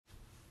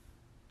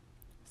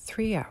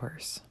3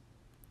 hours,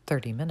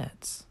 30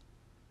 minutes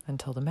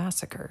until the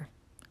massacre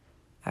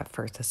at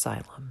Firth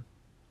Asylum.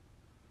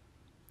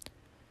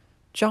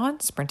 John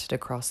sprinted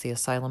across the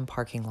asylum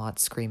parking lot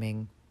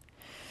screaming,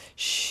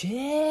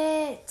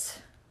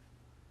 "Shit!"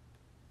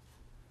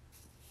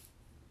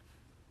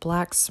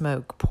 Black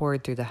smoke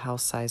poured through the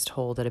house-sized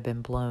hole that had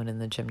been blown in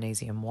the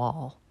gymnasium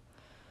wall.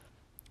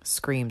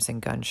 Screams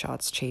and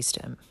gunshots chased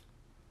him.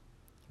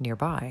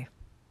 Nearby,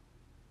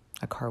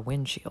 a car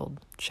windshield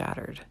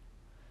shattered.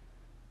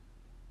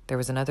 There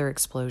was another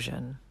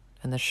explosion,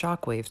 and the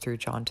shockwave threw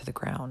John to the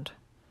ground,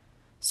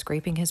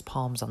 scraping his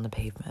palms on the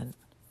pavement.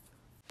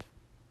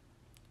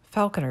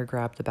 Falconer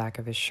grabbed the back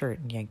of his shirt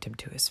and yanked him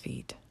to his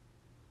feet.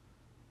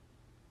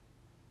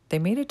 They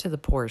made it to the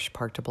Porsche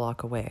parked a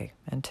block away,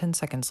 and 10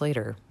 seconds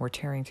later were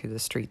tearing through the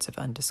streets of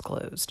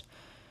Undisclosed,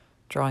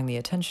 drawing the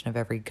attention of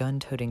every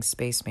gun-toting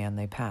spaceman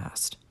they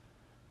passed.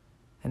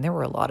 And there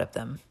were a lot of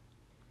them.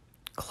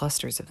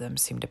 Clusters of them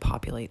seemed to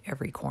populate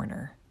every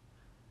corner.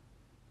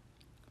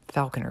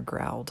 Falconer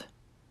growled.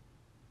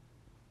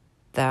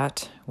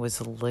 "That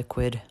was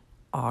liquid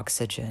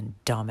oxygen,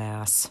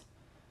 dumbass.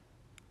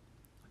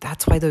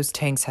 That's why those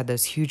tanks had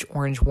those huge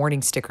orange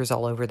warning stickers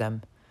all over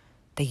them.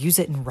 They use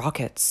it in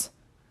rockets."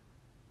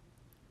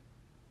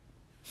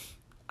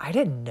 "I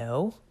didn't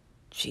know.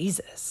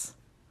 Jesus.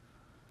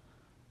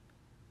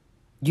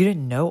 You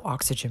didn't know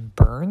oxygen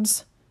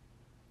burns?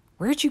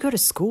 Where'd you go to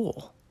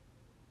school?"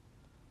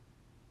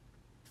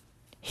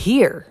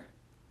 "Here.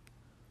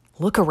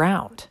 Look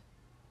around.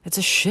 It's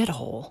a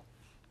shithole."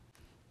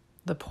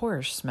 The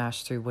Porsche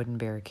smashed through wooden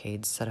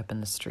barricades set up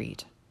in the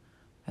street,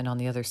 and on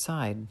the other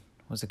side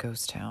was a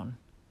ghost town.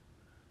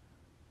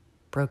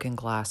 Broken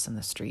glass in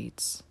the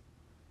streets,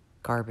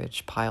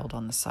 garbage piled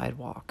on the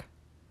sidewalk.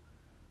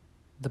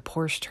 The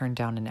Porsche turned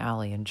down an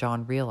alley, and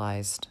John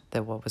realized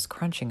that what was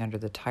crunching under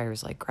the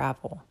tires like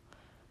gravel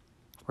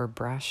were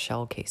brass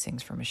shell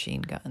casings for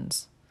machine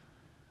guns.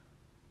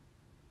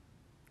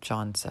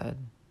 John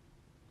said,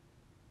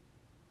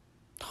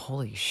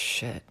 "Holy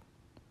shit.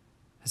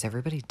 Is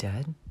everybody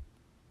dead?"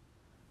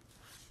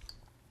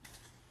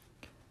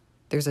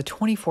 There's a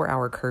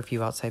 24-hour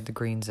curfew outside the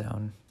green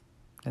zone.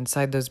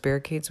 Inside those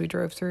barricades we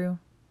drove through,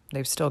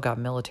 they've still got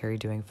military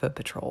doing foot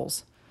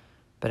patrols.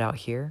 But out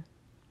here,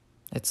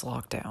 it's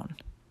locked down.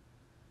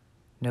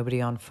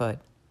 Nobody on foot.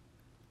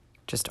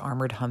 Just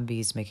armored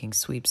Humvees making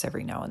sweeps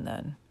every now and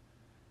then.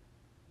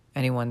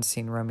 Anyone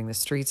seen roaming the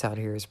streets out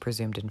here is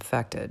presumed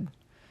infected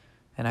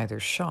and either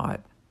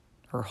shot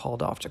or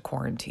hauled off to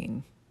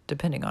quarantine,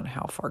 depending on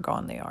how far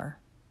gone they are.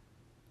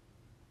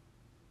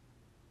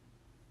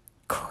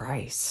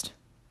 Christ.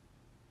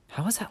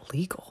 How is that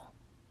legal?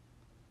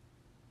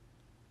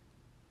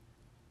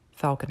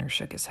 Falconer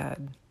shook his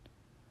head.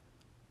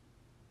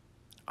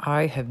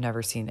 "I have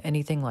never seen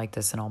anything like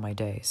this in all my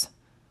days.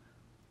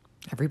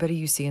 Everybody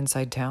you see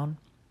inside town,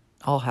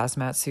 all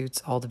hazmat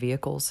suits, all the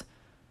vehicles,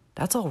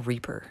 that's all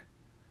Reaper.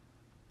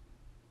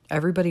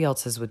 Everybody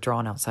else is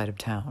withdrawn outside of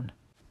town.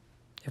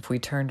 If we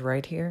turned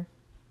right here,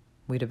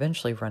 we'd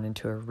eventually run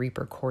into a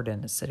Reaper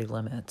cordon at city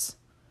limits.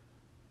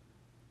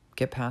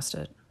 Get past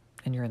it,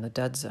 and you're in the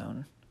dead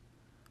zone.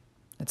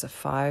 It's a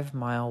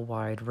 5-mile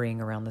wide ring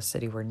around the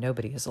city where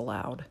nobody is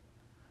allowed.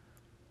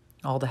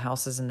 All the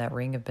houses in that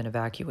ring have been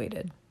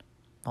evacuated.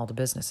 All the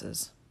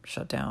businesses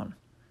shut down.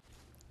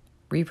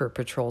 Reaper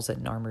patrols it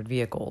in armored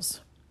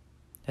vehicles.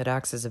 It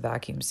acts as a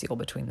vacuum seal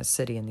between the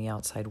city and the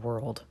outside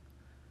world.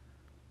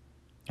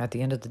 At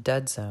the end of the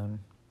dead zone,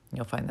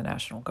 you'll find the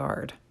National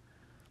Guard.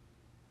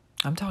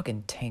 I'm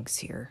talking tanks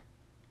here.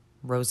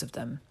 Rows of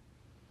them.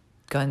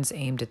 Guns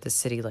aimed at the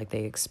city like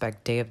they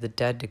expect Day of the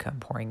Dead to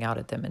come pouring out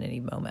at them at any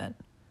moment."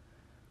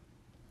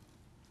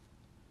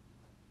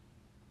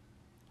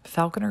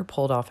 Falconer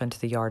pulled off into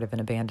the yard of an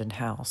abandoned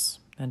house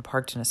and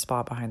parked in a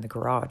spot behind the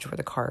garage where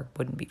the car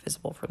wouldn't be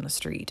visible from the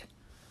street.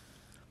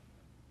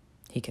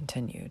 He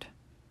continued.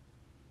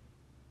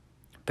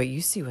 "But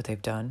you see what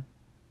they've done.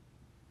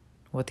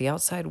 What the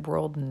outside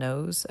world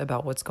knows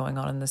about what's going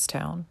on in this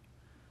town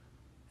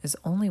is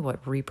only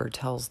what Reaper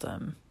tells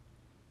them.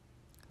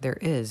 There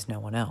is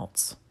no one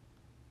else.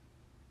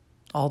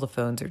 All the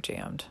phones are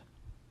jammed.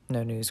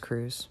 No news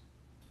crews.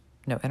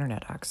 No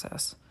internet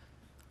access.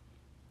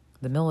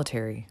 The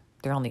military,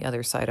 they're on the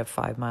other side of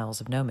 5 miles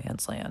of no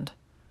man's land.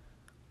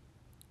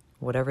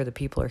 Whatever the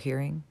people are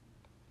hearing,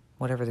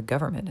 whatever the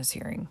government is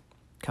hearing,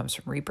 comes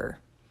from Reaper.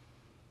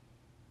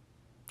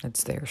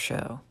 It's their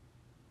show."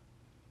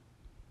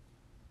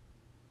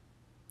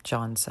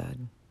 John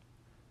said,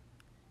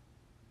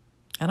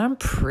 "And I'm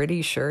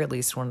pretty sure at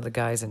least one of the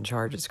guys in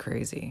charge is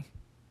crazy."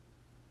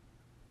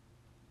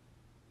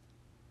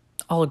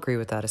 "I'll agree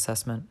with that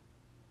assessment.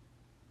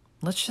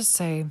 Let's just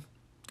say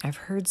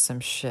I've heard some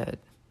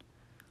shit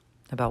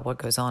about what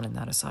goes on in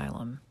that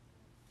asylum."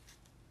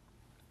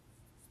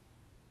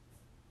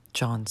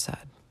 John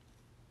said,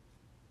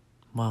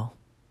 "Well,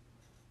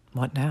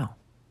 what now?"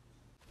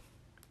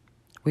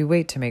 "We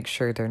wait to make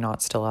sure they're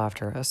not still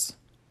after us.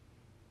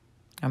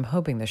 I'm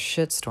hoping the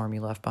shitstorm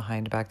you left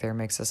behind back there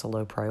makes us a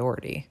low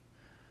priority."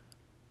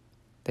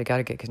 They got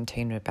to get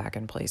containment back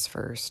in place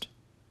first.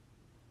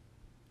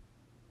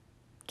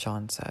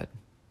 John said,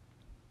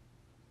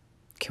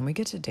 "Can we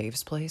get to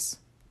Dave's place?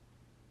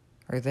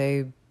 Are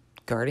they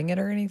guarding it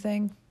or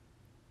anything?"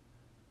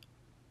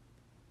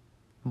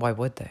 "Why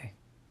would they?"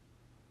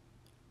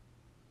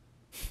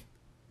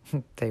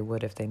 "They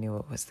would if they knew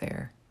it was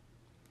there."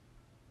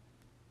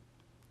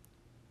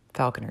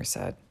 Falconer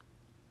said,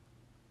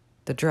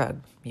 "The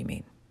drug, you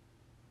mean?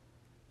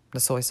 The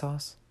soy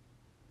sauce?"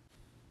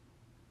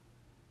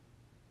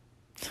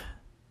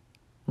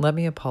 "Let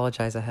me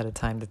apologize ahead of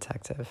time,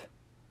 Detective,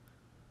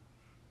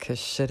 'cause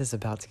shit is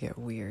about to get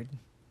weird."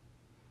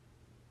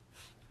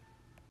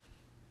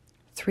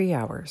 3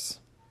 hours,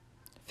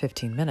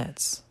 15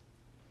 minutes,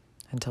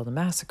 until the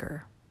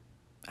massacre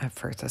at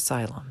Firth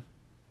Asylum.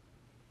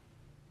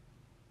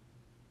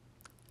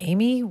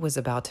 Amy was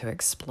about to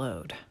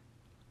explode.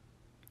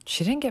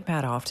 She didn't get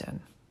mad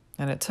often,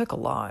 and it took a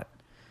lot.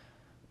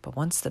 But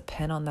once the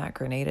pin on that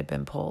grenade had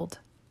been pulled,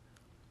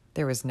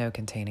 there was no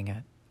containing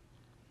it.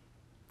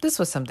 This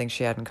was something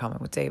she had in common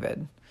with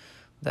David,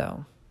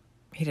 though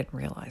he didn't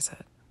realize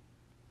it.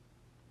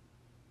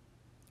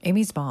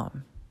 Amy's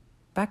mom,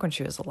 back when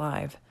she was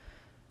alive,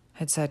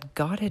 had said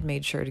God had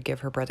made sure to give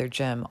her brother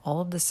Jim all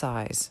of the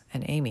size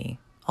and Amy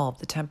all of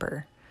the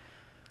temper.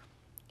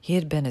 He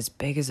had been as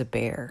big as a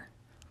bear,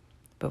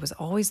 but was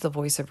always the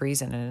voice of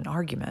reason in an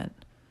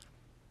argument.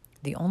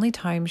 The only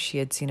time she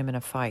had seen him in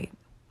a fight,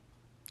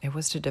 it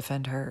was to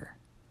defend her.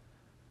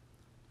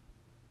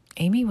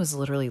 Amy was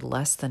literally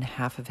less than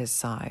half of his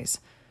size,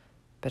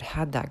 but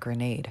had that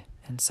grenade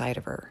inside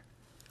of her.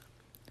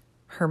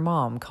 Her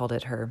mom called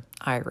it her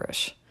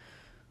Irish,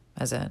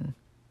 as in,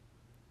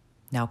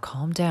 "Now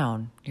calm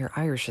down, your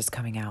Irish is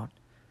coming out,"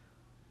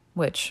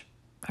 which,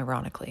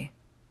 ironically,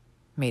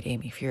 made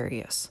Amy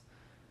furious.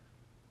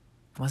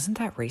 Wasn't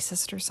that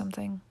racist or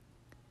something?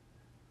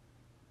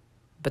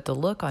 But the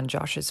look on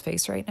Josh's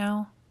face right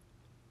now,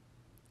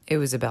 it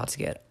was about to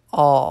get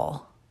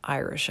all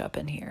Irish up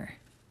in here.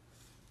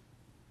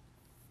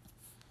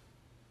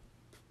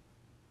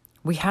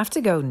 "We have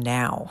to go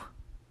now.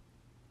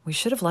 We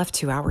should have left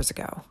 2 hours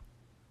ago."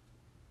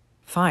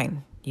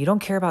 "Fine, you don't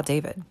care about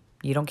David.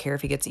 You don't care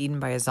if he gets eaten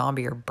by a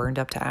zombie or burned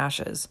up to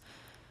ashes.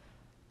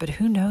 But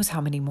who knows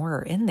how many more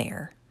are in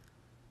there?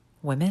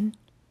 Women?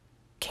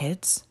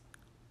 Kids?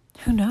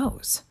 Who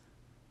knows?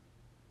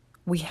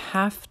 We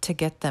have to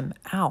get them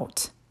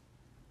out.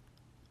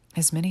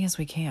 As many as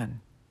we can."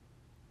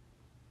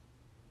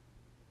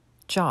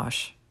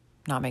 Josh,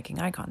 not making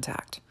eye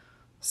contact,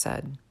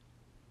 said,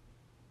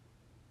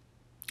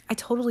 "I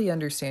totally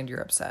understand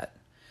you're upset,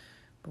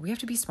 but we have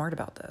to be smart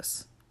about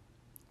this.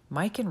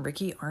 Mike and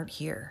Ricky aren't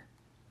here.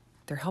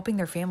 They're helping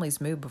their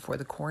families move before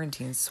the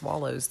quarantine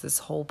swallows this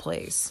whole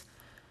place.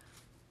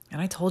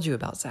 And I told you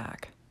about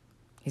Zach.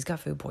 He's got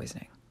food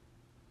poisoning.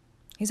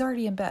 He's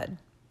already in bed.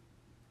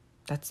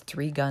 That's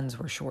 3 guns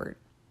we're short.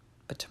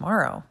 But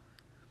tomorrow..."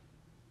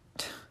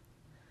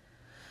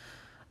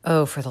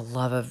 Oh, for the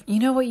love of... You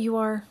know what you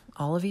are,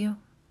 all of you?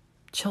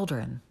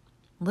 Children.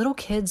 Little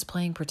kids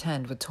playing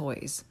pretend with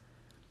toys.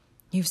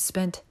 You've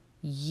spent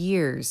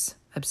years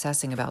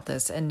obsessing about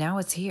this, and now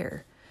it's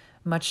here.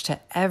 Much to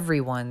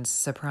everyone's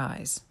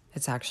surprise,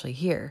 it's actually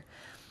here.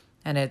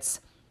 And it's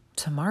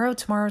tomorrow,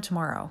 tomorrow,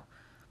 tomorrow.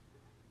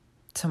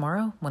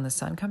 Tomorrow when the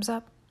sun comes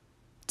up.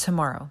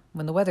 Tomorrow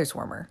when the weather's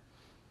warmer.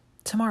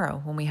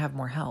 Tomorrow when we have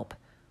more help.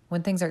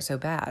 When things aren't so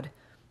bad.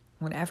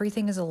 When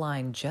everything is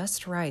aligned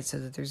just right so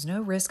that there's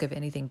no risk of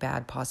anything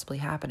bad possibly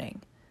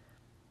happening.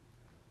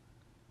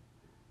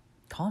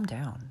 Calm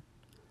down.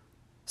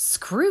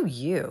 Screw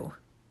you.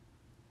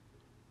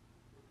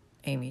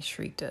 Amy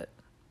shrieked it,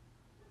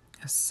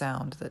 a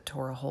sound that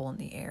tore a hole in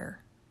the air.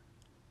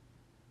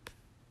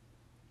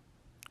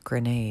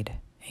 Grenade,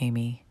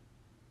 Amy.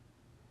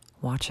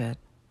 Watch it.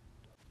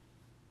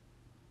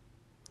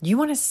 You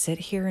want to sit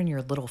here in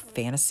your little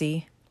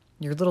fantasy,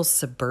 your little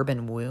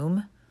suburban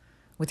womb,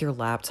 with your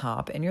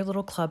laptop and your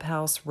little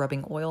clubhouse,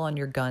 rubbing oil on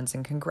your guns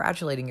and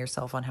congratulating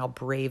yourself on how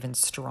brave and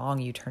strong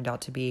you turned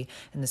out to be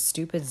in the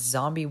stupid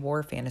zombie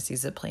war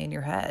fantasies that play in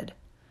your head.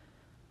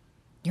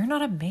 You're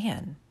not a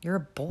man. You're a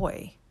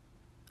boy.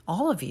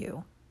 All of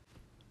you.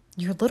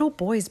 You're little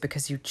boys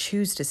because you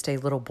choose to stay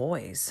little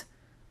boys.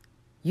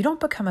 You don't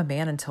become a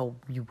man until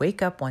you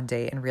wake up one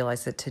day and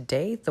realize that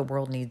today the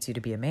world needs you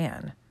to be a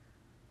man.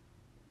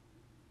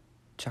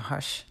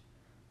 Josh,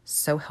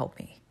 so help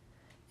me.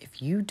 If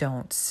you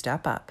don't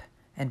step up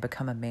and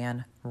become a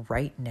man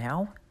right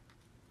now,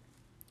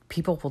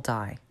 people will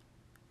die.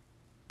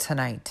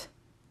 Tonight.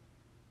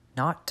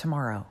 Not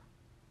tomorrow.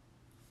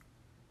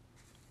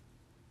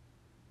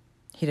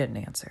 He didn't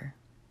answer.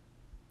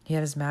 He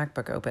had his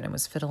MacBook open and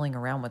was fiddling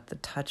around with the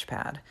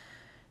touchpad,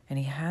 and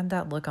he had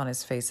that look on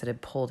his face that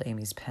had pulled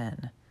Amy's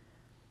pen.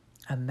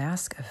 A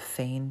mask of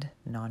feigned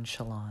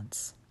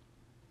nonchalance.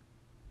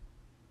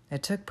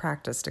 It took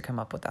practice to come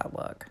up with that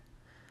look.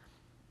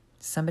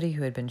 Somebody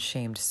who had been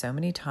shamed so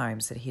many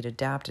times that he'd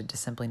adapted to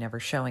simply never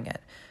showing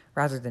it,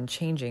 rather than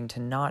changing to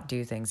not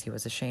do things he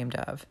was ashamed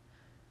of.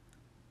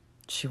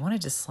 She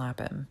wanted to slap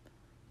him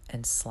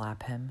and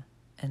slap him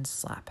and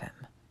slap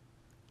him.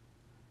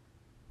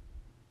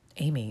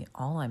 Amy,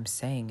 all I'm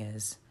saying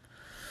is,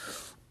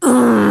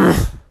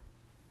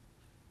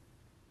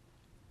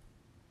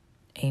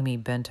 Amy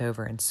bent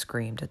over and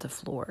screamed at the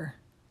floor.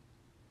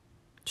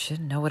 She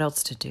didn't know what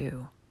else to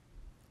do.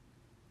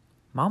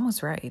 Mom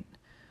was right.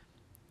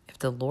 If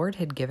the Lord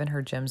had given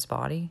her Jim's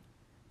body,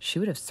 she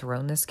would have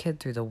thrown this kid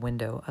through the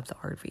window of the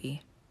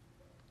RV.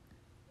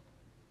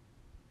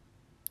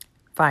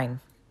 Fine,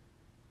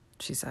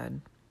 she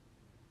said.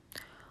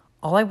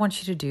 All I want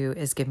you to do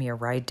is give me a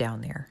ride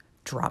down there.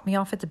 Drop me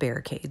off at the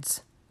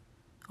barricades.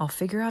 I'll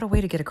figure out a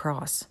way to get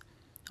across.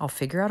 I'll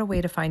figure out a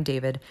way to find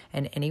David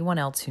and anyone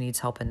else who needs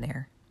help in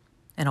there.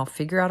 And I'll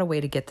figure out a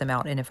way to get them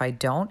out. And if I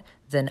don't,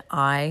 then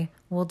I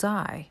will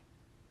die.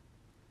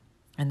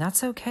 And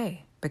that's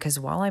okay, because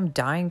while I'm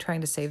dying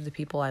trying to save the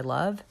people I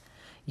love,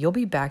 you'll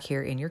be back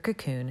here in your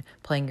cocoon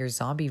playing your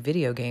zombie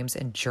video games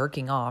and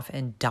jerking off,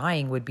 and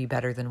dying would be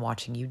better than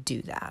watching you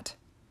do that.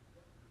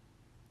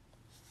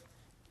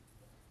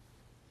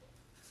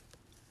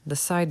 The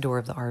side door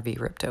of the RV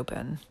ripped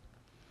open.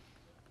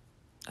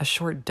 A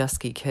short,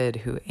 dusky kid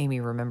who Amy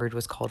remembered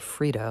was called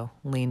Frito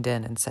leaned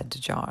in and said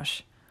to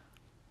Josh,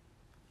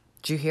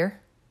 "Did you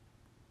hear?"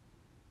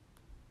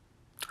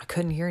 "I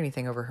couldn't hear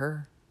anything over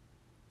her."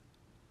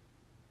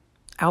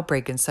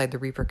 Outbreak inside the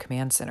Reaper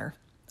Command Center.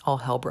 All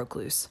hell broke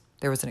loose.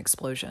 There was an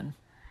explosion.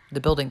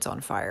 The building's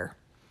on fire.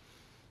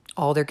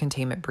 All their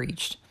containment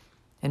breached.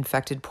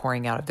 Infected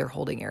pouring out of their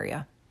holding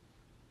area.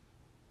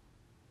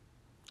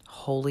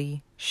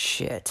 Holy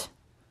shit.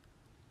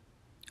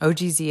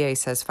 OGZA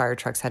says fire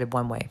trucks headed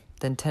one way.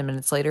 Then 10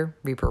 minutes later,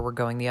 Reaper were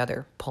going the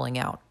other, pulling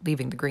out,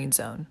 leaving the green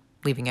zone,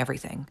 leaving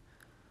everything.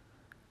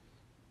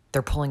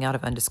 They're pulling out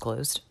of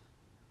undisclosed.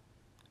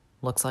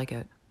 Looks like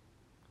it.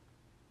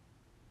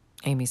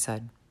 Amy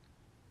said,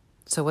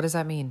 "So what does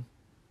that mean?"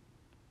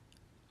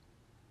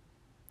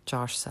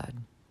 Josh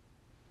said,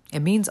 "It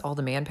means all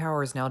the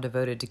manpower is now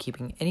devoted to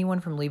keeping anyone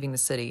from leaving the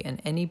city,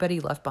 and anybody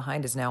left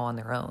behind is now on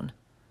their own."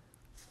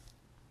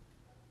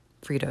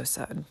 Frito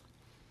said,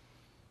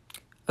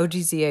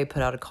 "OGZA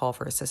put out a call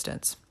for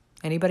assistance.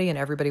 Anybody and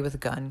everybody with a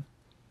gun.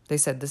 They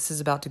said this is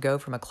about to go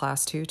from a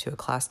Class 2 to a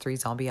Class 3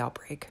 zombie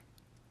outbreak."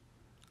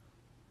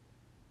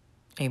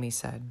 Amy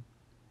said,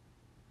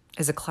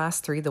 "Is a Class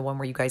 3 the one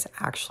where you guys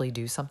actually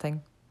do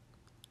something?"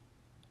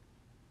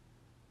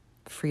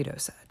 Frito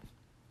said,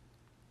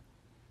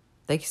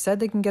 "They said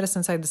they can get us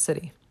inside the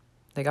city.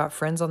 They got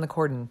friends on the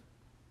cordon,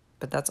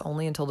 but that's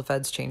only until the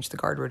feds change the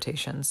guard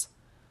rotations."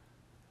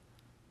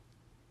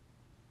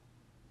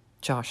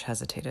 Josh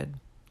hesitated,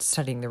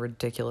 studying the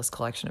ridiculous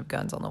collection of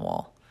guns on the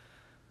wall.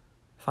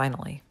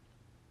 Finally,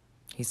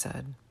 he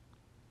said,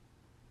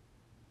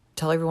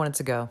 "Tell everyone it's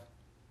a go.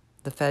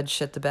 The feds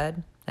shit the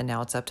bed, and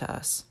now it's up to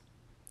us.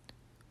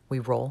 We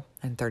roll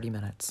in 30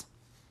 minutes.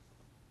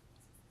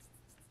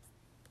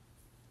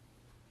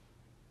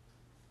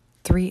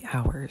 3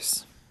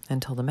 hours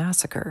until the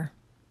massacre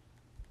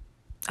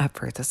at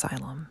Firth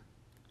Asylum.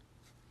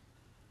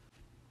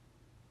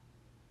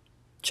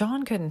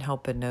 John couldn't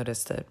help but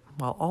notice that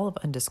while all of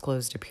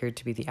Undisclosed appeared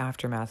to be the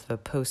aftermath of a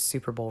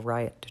post-Super Bowl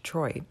riot in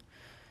Detroit,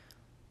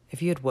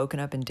 if you had woken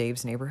up in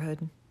Dave's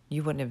neighborhood,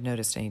 you wouldn't have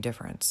noticed any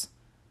difference.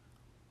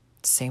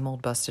 Same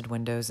old busted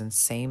windows and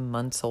same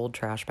months-old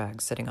trash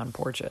bags sitting on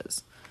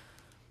porches.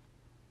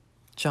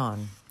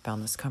 John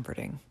found this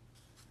comforting.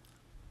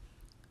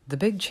 The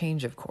big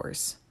change, of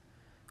course,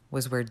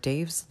 was where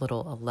Dave's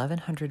little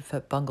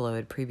 1,100-foot bungalow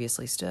had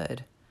previously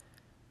stood.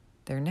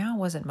 There now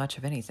wasn't much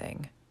of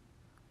anything.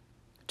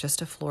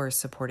 Just a floor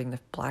supporting the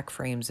black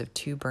frames of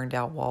 2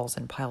 burned-out walls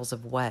and piles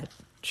of wet,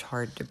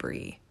 charred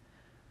debris.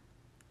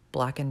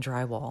 Blackened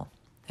drywall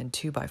and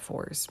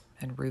 2x4s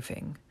and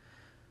roofing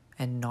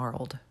and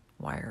gnarled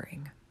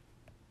wiring.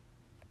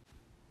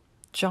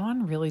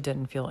 John really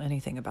didn't feel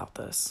anything about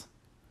this,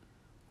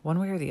 one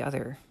way or the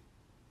other.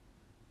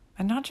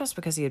 And not just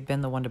because he had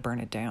been the one to burn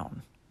it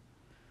down.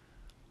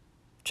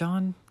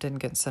 John didn't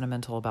get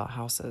sentimental about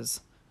houses.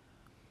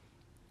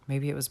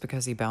 Maybe it was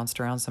because he bounced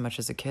around so much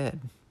as a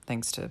kid,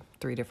 thanks to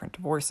 3 different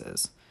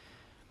divorces.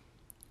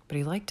 But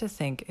he liked to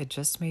think it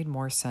just made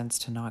more sense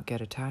to not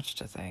get attached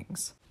to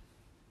things.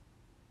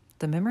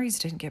 The memories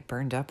didn't get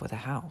burned up with a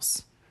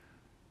house,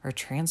 or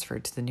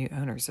transferred to the new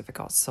owners if it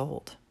got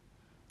sold.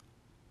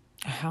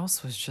 A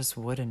house was just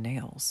wood and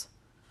nails.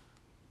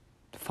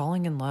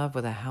 Falling in love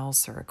with a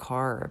house or a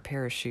car or a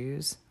pair of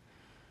shoes,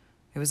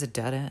 it was a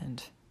dead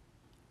end.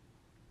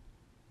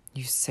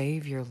 You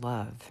save your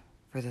love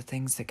for the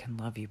things that can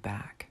love you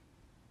back.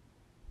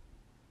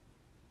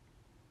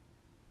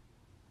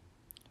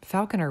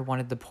 Falconer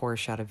wanted the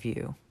Porsche out of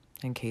view,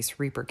 in case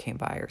Reaper came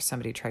by or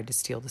somebody tried to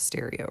steal the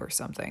stereo or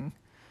something.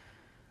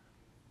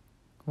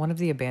 One of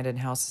the abandoned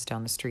houses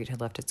down the street had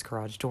left its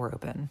garage door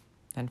open,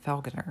 and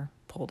Falconer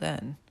pulled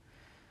in.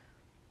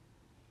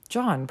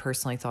 John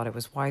personally thought it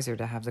was wiser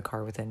to have the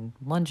car within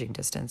lunging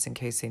distance in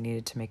case they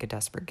needed to make a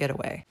desperate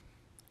getaway.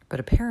 But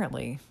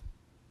apparently,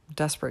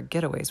 desperate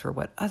getaways were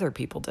what other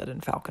people did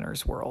in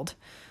Falconer's world.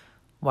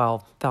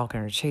 while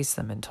Falconer chased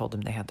them and told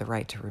them they had the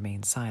right to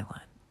remain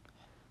silent.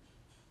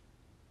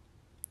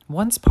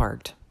 Once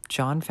parked,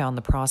 John found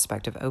the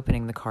prospect of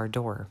opening the car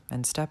door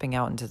and stepping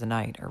out into the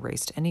night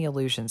erased any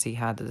illusions he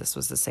had that this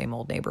was the same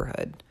old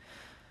neighborhood.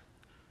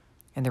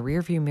 In the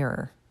rearview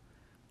mirror,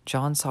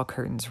 John saw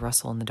curtains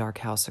rustle in the dark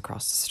house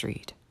across the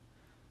street.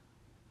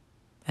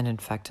 An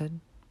infected?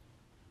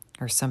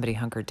 Or somebody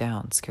hunkered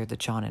down, scared that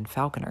John and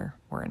Falconer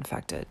were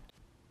infected.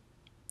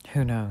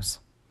 Who knows?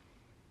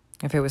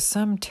 If it was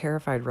some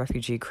terrified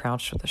refugee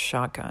crouched with a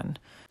shotgun,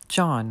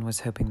 John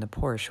was hoping the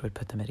Porsche would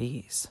put them at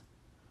ease.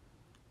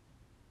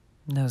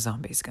 No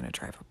zombie's gonna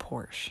drive a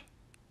Porsche.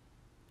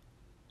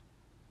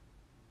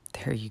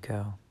 There you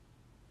go,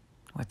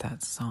 with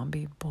that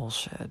zombie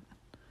bullshit.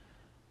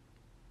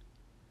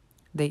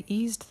 They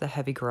eased the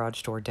heavy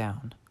garage door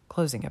down,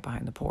 closing it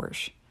behind the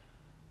Porsche.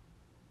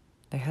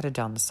 They headed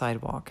down the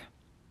sidewalk,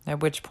 at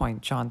which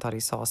point John thought he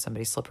saw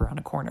somebody slip around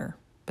a corner,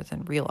 but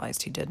then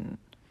realized he didn't.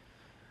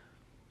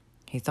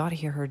 He thought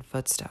he heard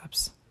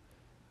footsteps,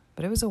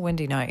 but it was a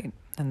windy night,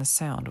 and the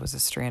sound was a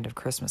strand of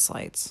Christmas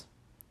lights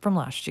from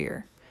last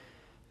year,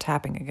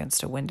 tapping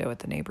against a window at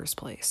the neighbor's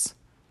place.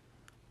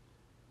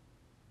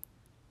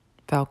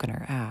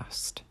 Falconer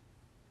asked,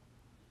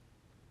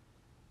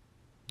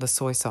 "The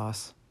soy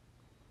sauce,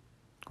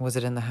 was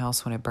it in the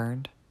house when it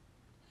burned?"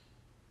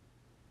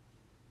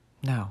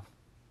 "No,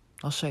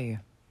 I'll show you."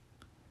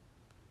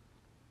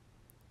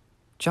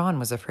 John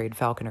was afraid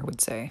Falconer would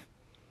say,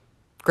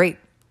 "Great,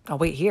 I'll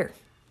wait here."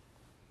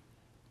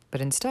 But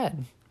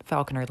instead,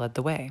 Falconer led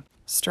the way,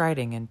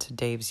 striding into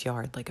Dave's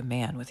yard like a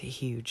man with a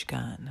huge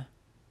gun.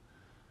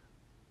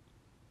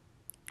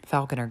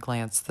 Falconer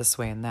glanced this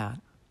way and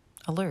that,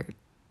 alert,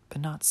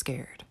 but not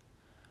scared.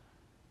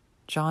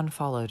 John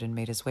followed and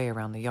made his way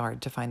around the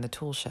yard to find the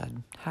tool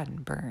shed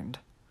hadn't burned.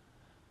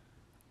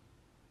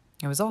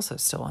 It was also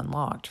still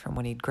unlocked from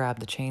when he'd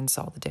grabbed the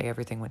chainsaw the day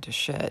everything went to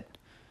shit.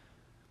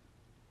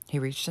 He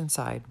reached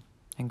inside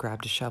and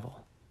grabbed a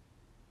shovel.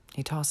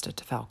 He tossed it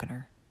to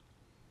Falconer.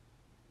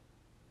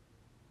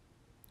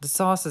 The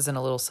sauce is in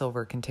a little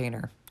silver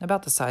container,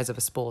 about the size of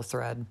a spool of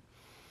thread.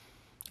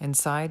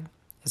 Inside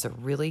is a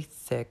really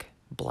thick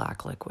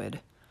black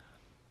liquid.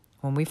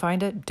 When we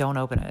find it, don't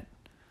open it.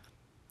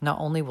 Not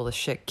only will the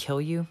shit kill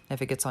you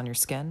if it gets on your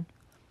skin,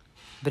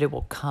 but it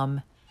will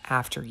come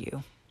after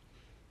you.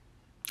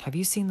 Have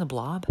you seen the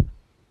Blob?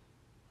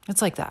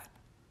 It's like that,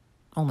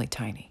 only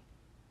tiny.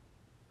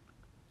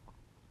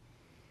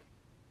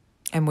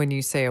 And when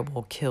you say it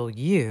will kill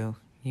you,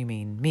 you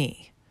mean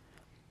me,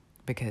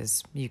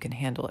 because you can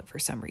handle it for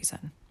some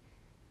reason.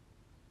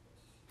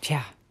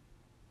 Yeah,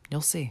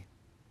 you'll see.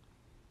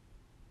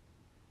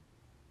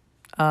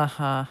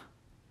 Uh-huh.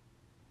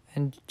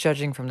 And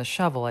judging from the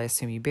shovel, I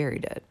assume you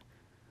buried it.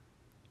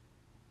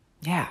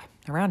 Yeah,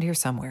 around here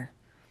somewhere.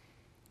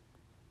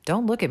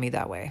 Don't look at me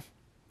that way.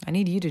 I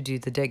need you to do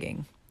the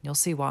digging. You'll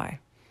see why.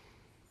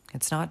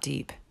 It's not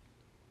deep.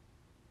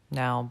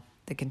 Now,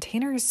 the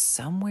container is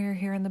somewhere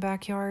here in the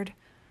backyard.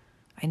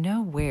 I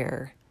know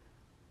where,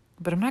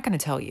 but I'm not going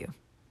to tell you.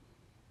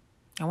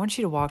 I want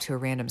you to walk to a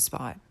random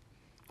spot,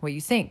 what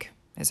you think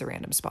is a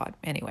random spot,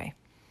 anyway,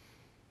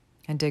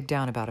 and dig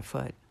down about a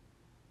foot.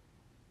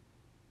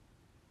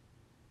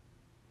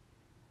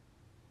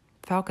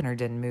 Falconer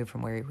didn't move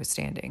from where he was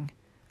standing.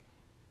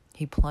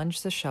 He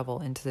plunged the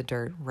shovel into the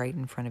dirt right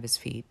in front of his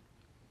feet.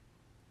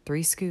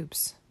 3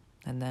 scoops,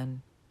 and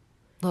then,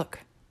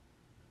 look,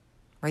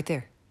 right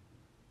there.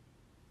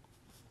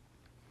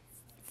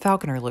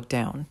 Falconer looked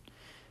down,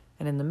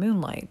 and in the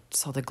moonlight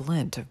saw the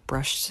glint of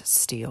brushed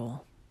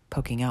steel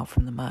poking out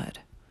from the mud.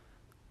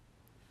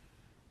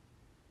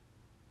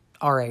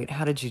 All right,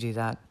 how did you do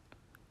that?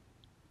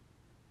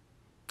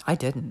 I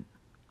didn't.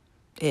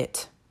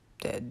 It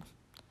did.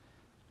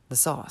 The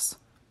sauce.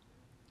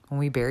 When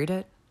we buried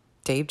it,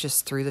 Dave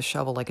just threw the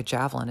shovel like a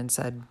javelin and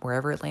said,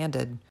 wherever it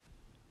landed,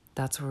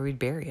 that's where we'd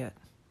bury it.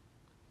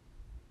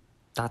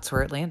 That's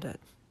where it landed,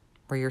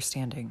 where you're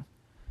standing.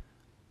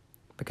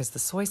 Because the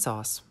soy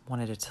sauce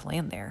wanted it to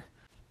land there.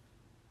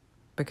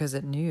 Because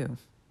it knew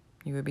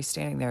you would be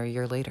standing there a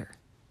year later.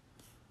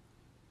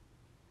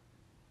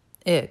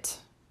 It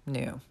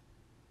knew.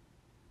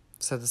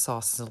 So the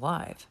sauce is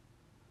alive.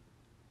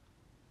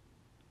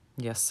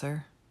 Yes,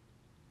 sir.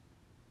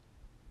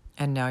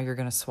 And now you're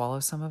going to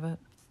swallow some of it?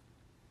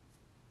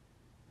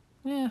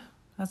 Yeah,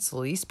 that's the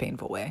least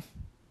painful way.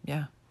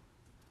 Yeah.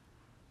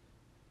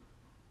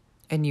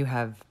 And you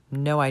have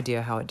no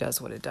idea how it does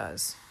what it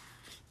does.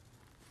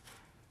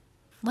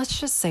 Let's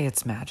just say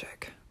it's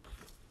magic.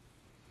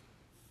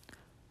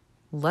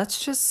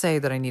 Let's just say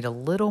that I need a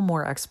little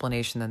more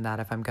explanation than that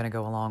if I'm going to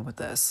go along with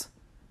this.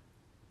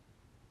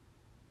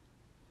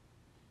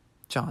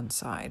 John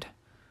sighed.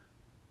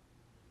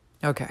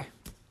 Okay.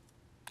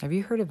 Have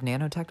you heard of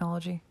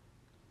nanotechnology?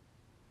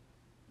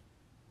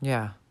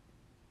 Yeah.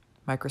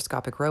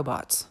 Microscopic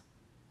robots,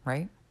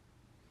 right?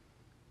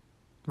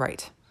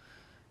 Right.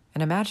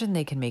 And imagine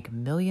they can make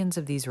millions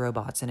of these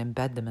robots and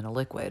embed them in a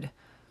liquid,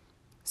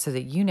 so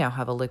that you now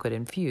have a liquid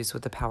infused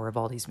with the power of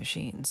all these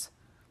machines.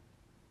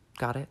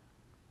 Got it?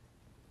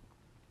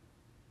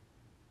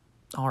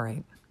 All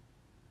right.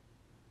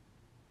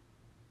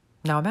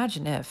 Now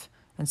imagine if,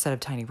 instead of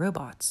tiny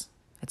robots,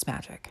 it's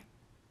magic.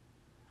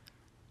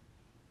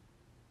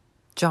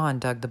 John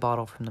dug the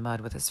bottle from the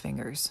mud with his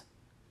fingers.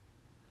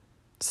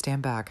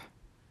 Stand back.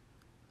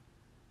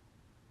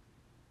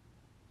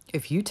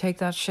 If you take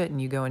that shit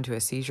and you go into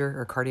a seizure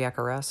or cardiac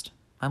arrest,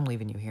 I'm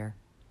leaving you here.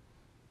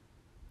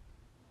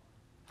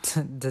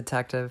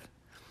 Detective,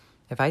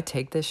 if I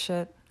take this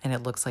shit and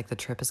it looks like the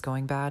trip is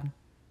going bad,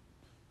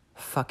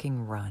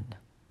 fucking run.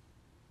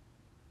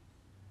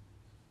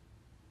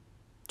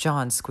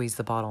 John squeezed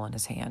the bottle in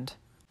his hand.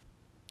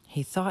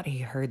 He thought he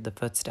heard the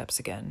footsteps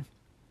again,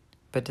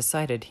 but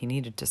decided he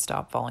needed to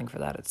stop falling for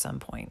that at some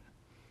point.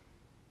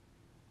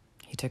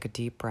 He took a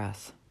deep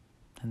breath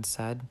and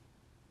said,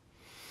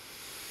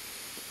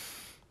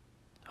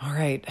 "All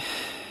right,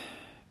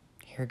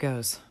 here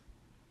goes."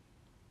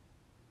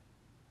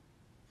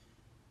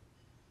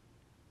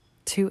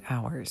 2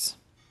 hours,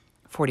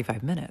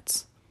 45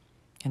 minutes,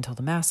 until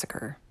the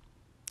massacre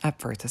at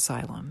Firth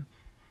Asylum.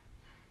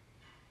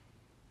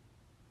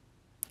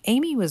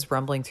 Amy was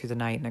rumbling through the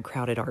night in a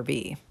crowded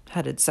RV,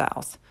 headed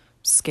south,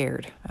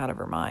 scared out of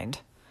her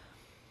mind.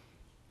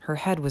 Her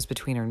head was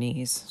between her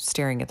knees,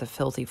 staring at the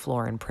filthy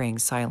floor and praying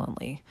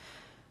silently,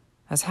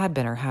 as had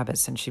been her habit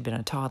since she'd been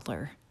a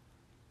toddler.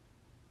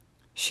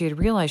 She had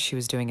realized she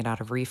was doing it out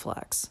of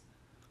reflex.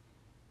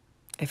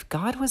 If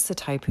God was the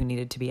type who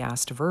needed to be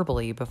asked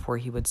verbally before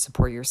he would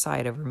support your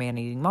side over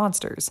man-eating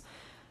monsters,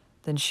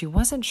 then she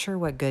wasn't sure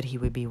what good he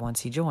would be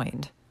once he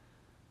joined.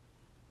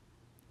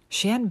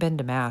 She hadn't been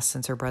to Mass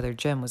since her brother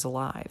Jim was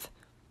alive.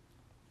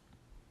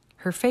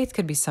 Her faith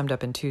could be summed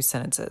up in 2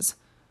 sentences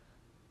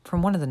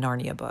from one of the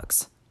Narnia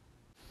books.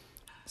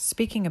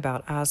 Speaking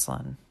about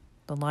Aslan,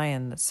 the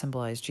lion that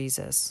symbolized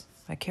Jesus,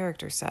 a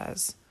character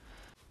says,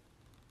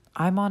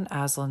 "I'm on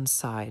Aslan's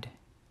side,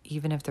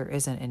 even if there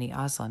isn't any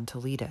Aslan to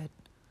lead it.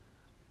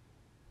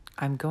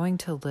 I'm going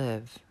to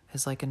live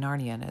as like a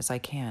Narnian as I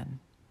can,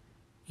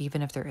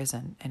 even if there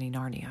isn't any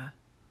Narnia."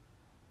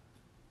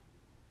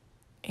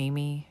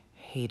 Amy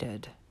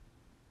hated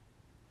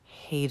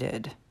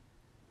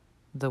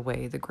the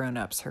way the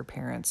grown-ups her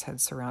parents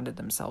had surrounded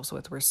themselves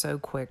with were so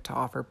quick to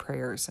offer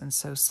prayers and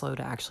so slow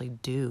to actually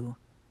do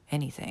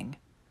anything.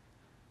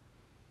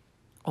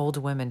 Old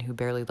women who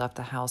barely left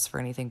the house for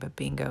anything but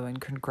bingo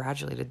and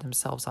congratulated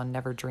themselves on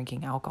never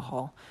drinking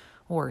alcohol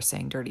or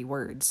saying dirty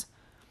words,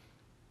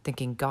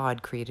 thinking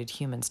God created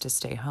humans to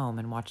stay home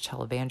and watch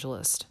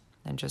televangelists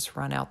and just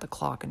run out the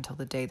clock until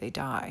the day they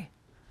die.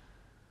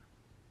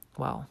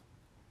 Well,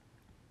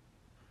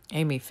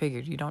 Amy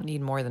figured you don't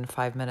need more than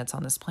 5 minutes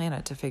on this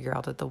planet to figure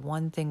out that the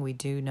one thing we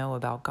do know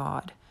about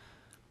God,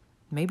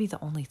 maybe the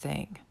only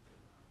thing,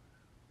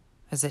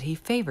 is that he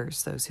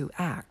favors those who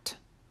act.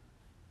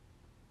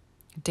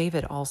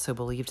 David also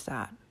believed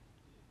that,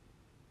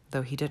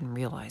 though he didn't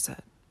realize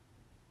it.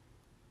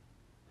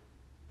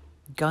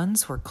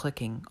 Guns were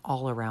clicking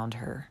all around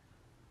her.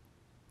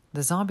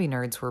 The zombie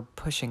nerds were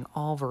pushing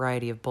all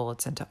variety of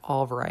bullets into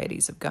all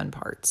varieties of gun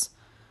parts.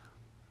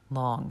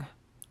 Long,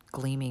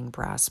 gleaming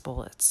brass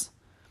bullets,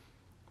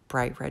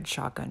 bright red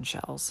shotgun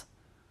shells,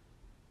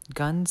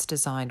 guns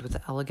designed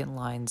with elegant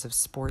lines of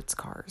sports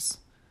cars,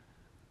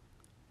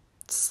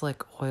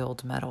 slick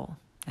oiled metal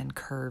and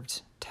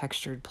curved,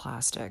 textured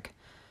plastic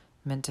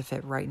meant to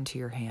fit right into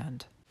your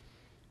hand.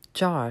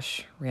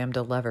 Josh rammed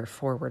a lever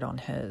forward on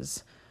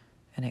his,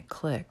 and it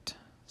clicked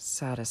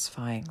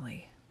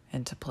satisfyingly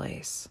into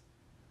place.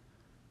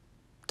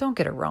 Don't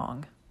get it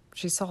wrong,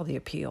 she saw the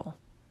appeal.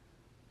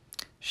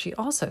 She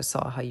also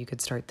saw how you could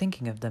start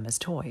thinking of them as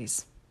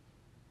toys.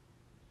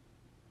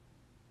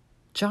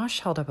 Josh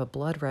held up a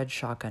blood-red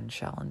shotgun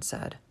shell and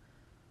said,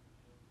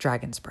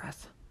 "Dragon's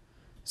breath,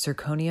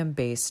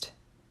 zirconium-based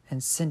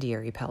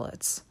incendiary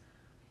pellets.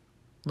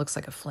 Looks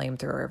like a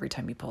flamethrower every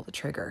time you pull the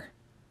trigger.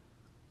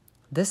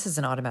 This is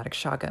an automatic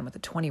shotgun with a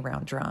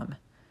 20-round drum.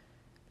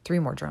 3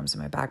 more drums in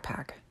my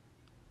backpack.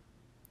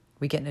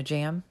 We get in a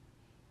jam,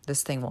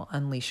 this thing will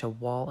unleash a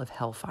wall of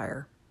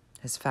hellfire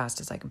as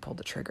fast as I can pull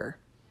the trigger."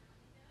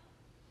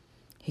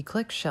 He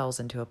clicked shells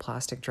into a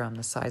plastic drum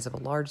the size of a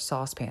large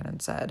saucepan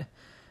and said,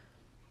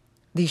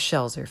 "These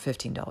shells are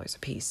 $15 a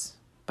piece,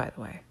 by the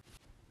way."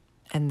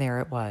 And there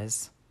it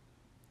was.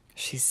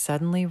 She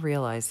suddenly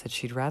realized that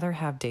she'd rather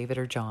have David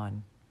or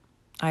John,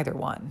 either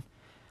one,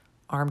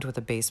 armed with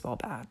a baseball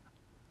bat,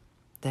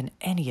 than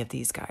any of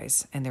these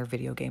guys and their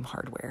video game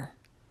hardware.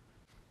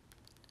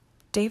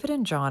 David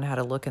and John had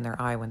a look in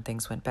their eye when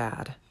things went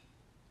bad.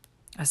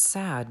 A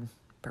sad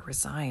but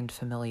resigned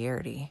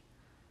familiarity.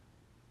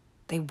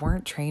 They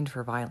weren't trained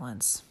for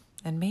violence,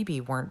 and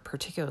maybe weren't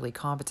particularly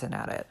competent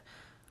at it,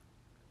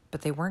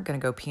 but they weren't going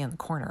to go pee in the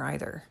corner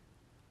either.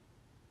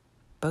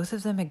 Both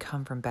of them had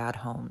come from bad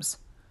homes.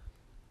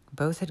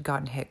 Both had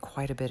gotten hit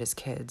quite a bit as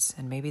kids,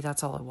 and maybe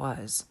that's all it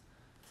was.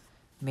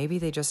 Maybe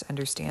they just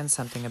understand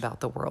something about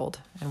the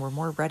world and were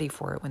more ready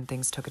for it when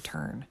things took a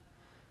turn.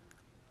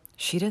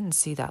 She didn't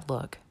see that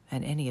look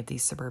in any of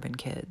these suburban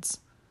kids.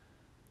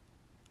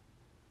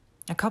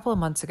 A couple of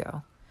months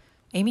ago,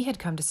 Amy had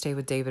come to stay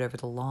with David over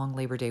the long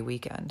Labor Day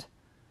weekend.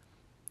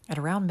 At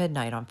around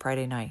midnight on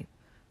Friday night,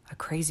 a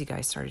crazy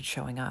guy started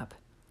showing up.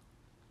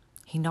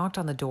 He knocked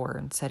on the door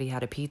and said he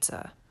had a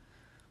pizza.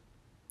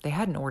 They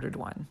hadn't ordered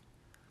one,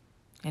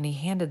 and he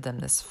handed them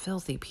this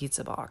filthy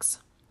pizza box,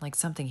 like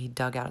something he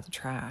dug out of the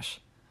trash.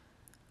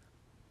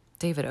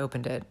 David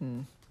opened it,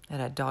 and it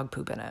had dog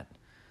poop in it.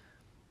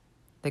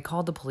 They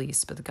called the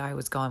police, but the guy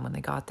was gone when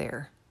they got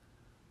there.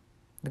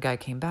 The guy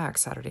came back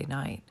Saturday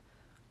night.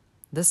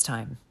 This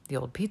time, the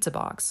old pizza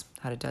box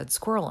had a dead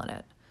squirrel in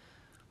it.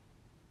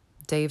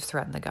 Dave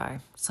threatened the guy,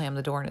 slammed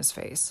the door in his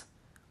face.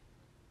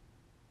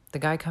 The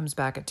guy comes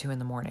back at 2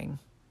 a.m,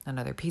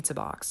 another pizza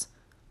box.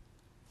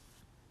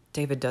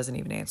 David doesn't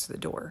even answer the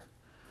door,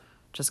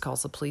 just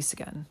calls the police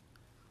again.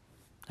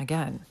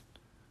 Again,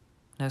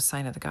 no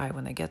sign of the guy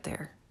when they get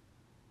there.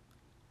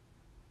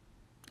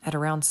 At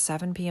around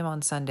 7 p.m.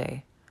 on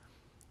Sunday,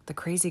 the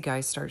crazy guy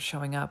starts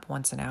showing up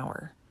once an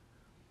hour.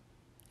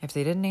 If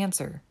they didn't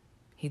answer,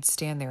 he'd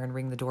stand there and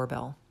ring the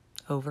doorbell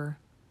over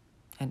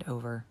and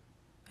over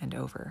and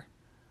over.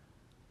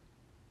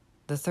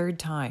 The third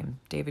time,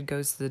 David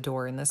goes to the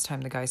door, and this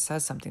time the guy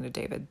says something to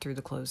David through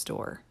the closed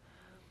door.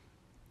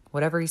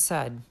 Whatever he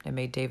said, it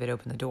made David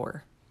open the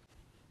door.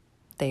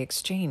 They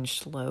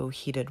exchanged low,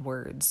 heated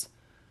words,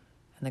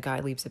 and the guy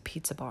leaves a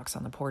pizza box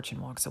on the porch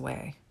and walks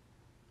away.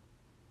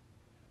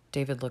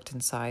 David looked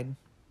inside,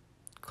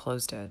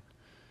 closed it,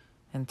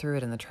 and threw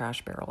it in the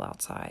trash barrel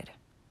outside.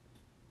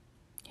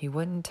 He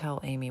wouldn't tell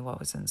Amy what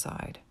was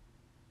inside.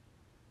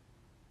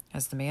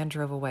 As the man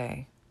drove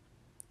away,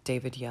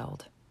 David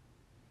yelled,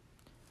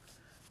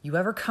 "You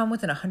ever come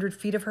within 100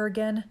 feet of her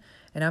again,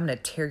 and I'm going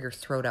to tear your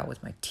throat out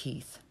with my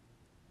teeth."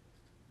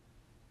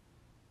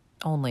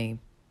 Only,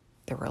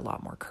 there were a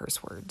lot more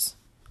curse words.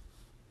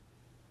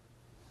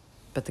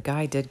 But the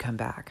guy did come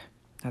back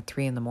at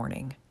 3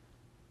 a.m.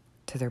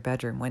 to their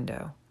bedroom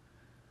window.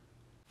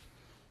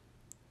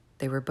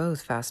 They were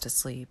both fast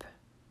asleep,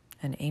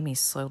 and Amy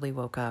slowly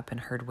woke up and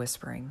heard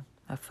whispering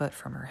a foot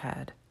from her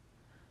head.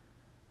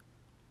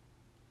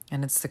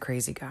 And it's the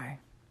crazy guy,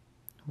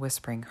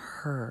 whispering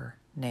her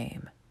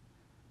name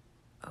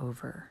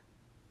over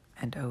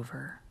and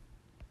over.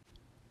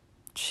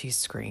 She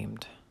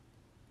screamed.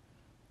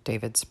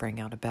 David sprang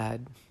out of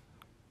bed,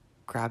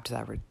 grabbed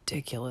that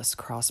ridiculous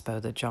crossbow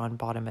that John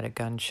bought him at a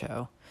gun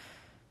show,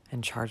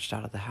 and charged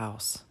out of the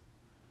house.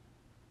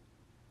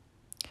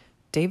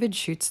 David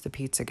shoots the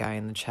pizza guy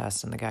in the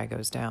chest, and the guy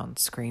goes down,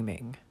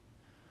 screaming.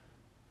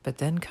 But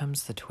then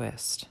comes the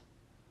twist.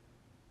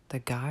 The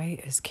guy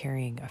is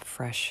carrying a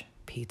fresh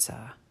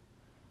pizza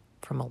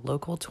from a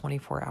local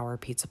 24-hour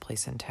pizza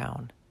place in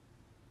town.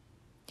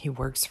 He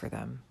works for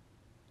them.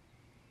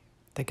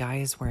 The guy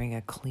is wearing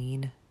a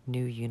clean,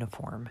 new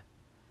uniform.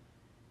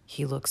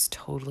 He looks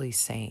totally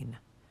sane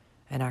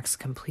and acts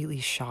completely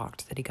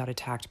shocked that he got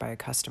attacked by a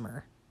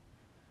customer.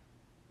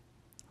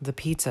 The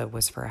pizza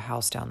was for a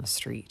house down the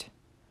street.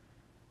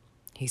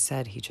 He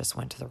said he just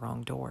went to the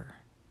wrong door.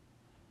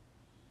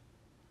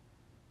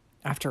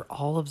 After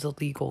all of the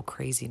legal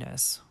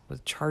craziness,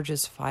 with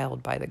charges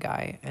filed by the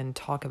guy and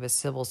talk of a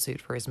civil suit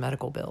for his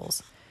medical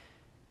bills,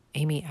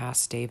 Amy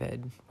asked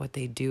David what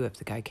they'd do if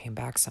the guy came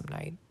back some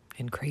night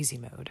in crazy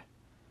mode.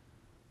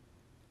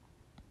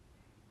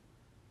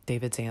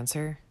 David's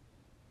answer?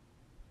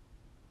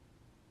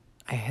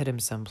 I hid him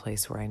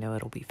someplace where I know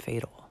it'll be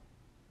fatal.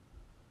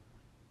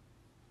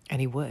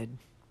 And he would,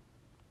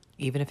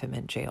 even if it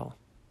meant jail.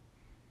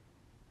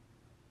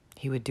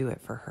 He would do it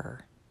for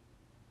her.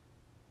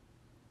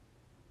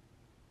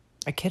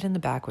 A kid in the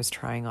back was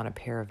trying on a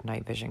pair of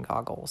night vision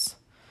goggles.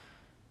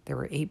 There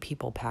were 8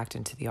 people packed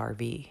into the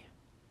RV.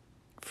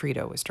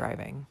 Frito was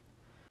driving.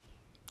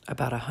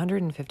 About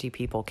 150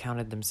 people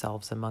counted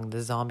themselves among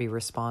the zombie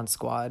response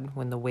squad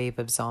when the wave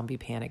of zombie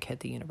panic hit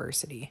the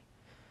university.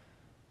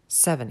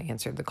 7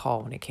 answered the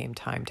call when it came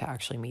time to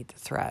actually meet the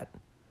threat.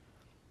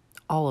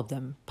 All of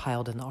them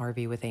piled in the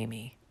RV with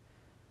Amy,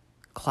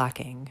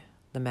 clacking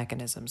the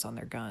mechanisms on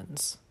their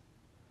guns.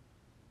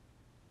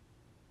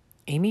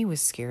 Amy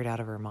was scared out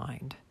of her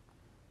mind,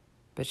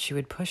 but she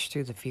would push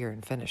through the fear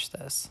and finish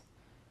this.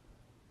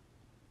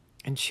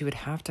 And she would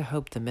have to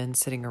hope the men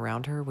sitting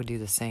around her would do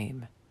the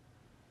same.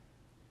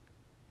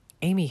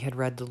 Amy had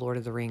read the Lord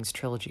of the Rings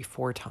trilogy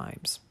 4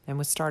 times and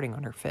was starting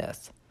on her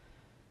 5th.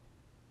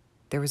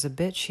 There was a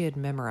bit she had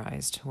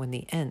memorized when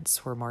the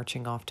Ents were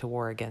marching off to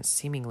war against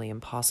seemingly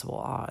impossible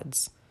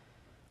odds.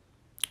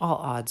 All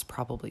odds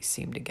probably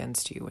seemed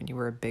against you when you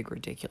were a big,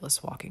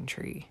 ridiculous walking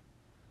tree.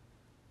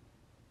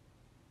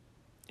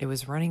 It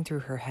was running through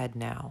her head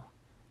now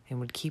and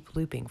would keep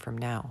looping from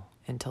now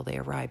until they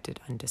arrived at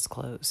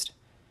Undisclosed.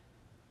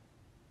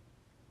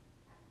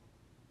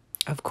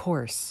 Of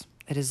course,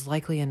 it is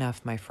likely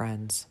enough, my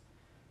friends,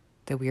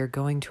 that we are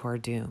going to our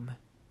doom,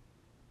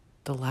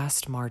 the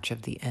last march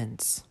of the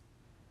Ents.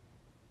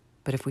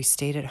 But if we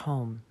stayed at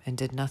home and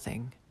did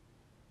nothing,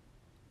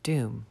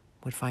 doom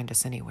would find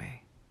us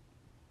anyway,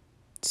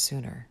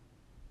 sooner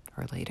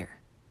or later.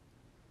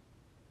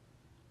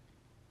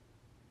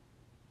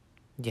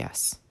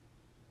 Yes,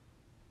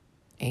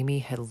 Amy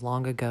had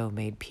long ago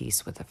made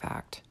peace with the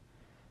fact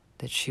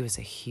that she was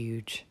a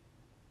huge,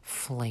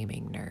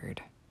 Flaming nerd.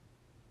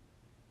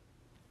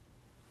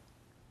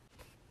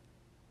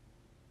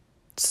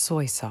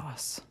 Soy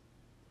sauce.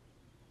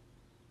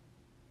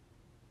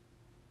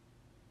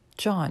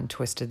 John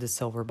twisted the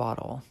silver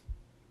bottle.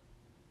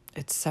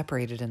 It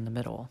separated in the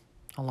middle,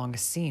 along a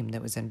seam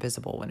that was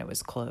invisible when it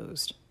was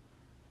closed.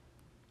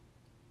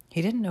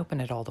 He didn't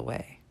open it all the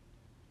way.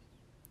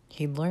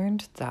 He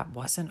learned that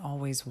wasn't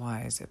always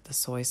wise if the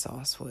soy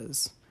sauce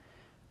was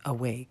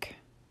awake.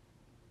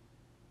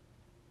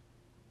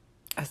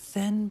 A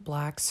thin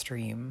black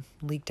stream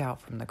leaked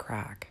out from the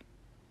crack.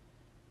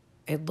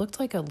 It looked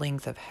like a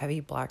length of heavy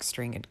black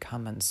string had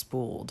come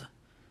unspooled.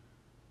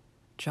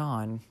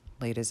 John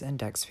laid his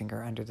index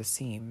finger under the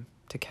seam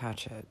to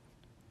catch it.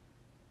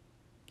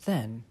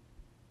 Then,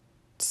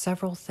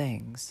 several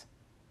things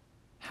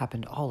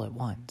happened all at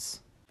once.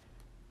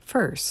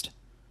 First,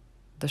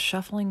 the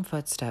shuffling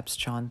footsteps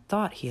John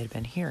thought he had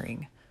been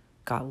hearing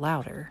got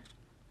louder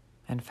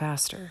and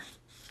faster.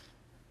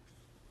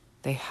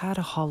 They had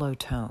a hollow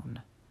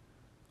tone,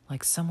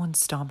 like someone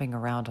stomping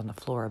around on the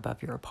floor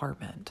above your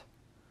apartment.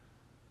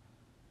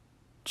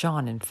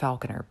 John and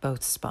Falconer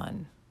both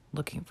spun,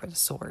 looking for the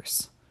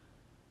source.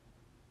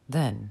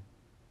 Then,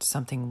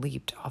 something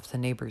leaped off the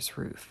neighbor's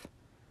roof,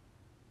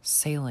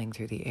 sailing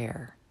through the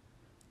air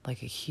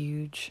like a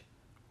huge,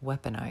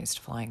 weaponized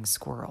flying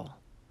squirrel,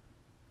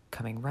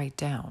 coming right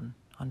down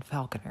on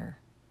Falconer.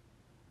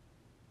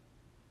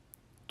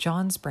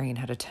 John's brain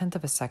had a tenth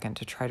of a second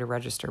to try to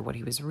register what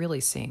he was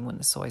really seeing when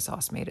the soy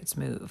sauce made its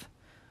move.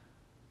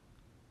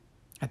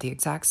 At the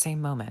exact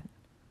same moment,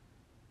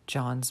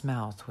 John's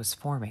mouth was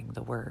forming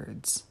the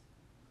words.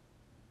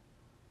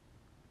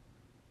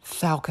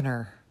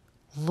 "Falconer,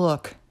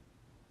 look!"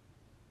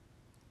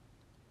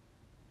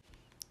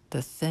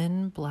 The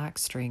thin black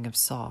string of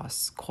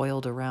sauce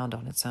coiled around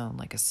on its own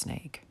like a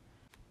snake.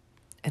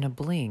 In a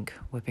blink,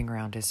 whipping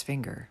around his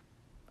finger,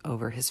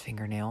 over his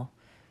fingernail,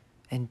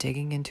 and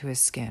digging into his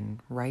skin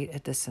right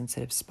at the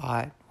sensitive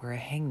spot where a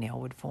hangnail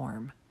would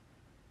form.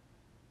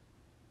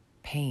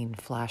 Pain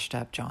flashed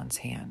up John's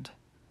hand,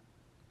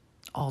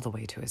 all the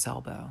way to his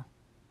elbow.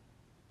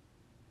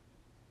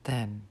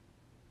 Then,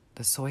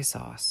 the soy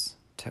sauce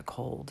took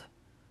hold,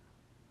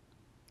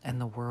 and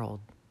the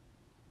world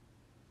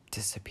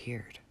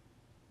disappeared.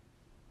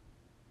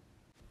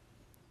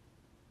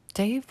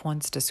 Dave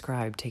once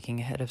described taking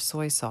a hit of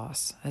soy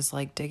sauce as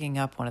like digging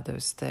up one of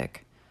those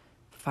thick,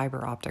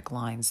 fiber optic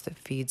lines that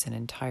feeds an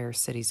entire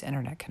city's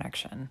internet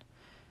connection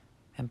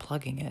and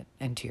plugging it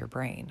into your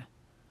brain.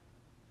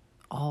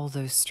 All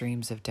those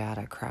streams of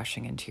data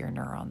crashing into your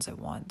neurons at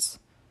once,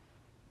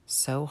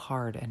 so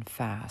hard and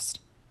fast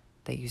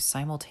that you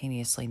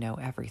simultaneously know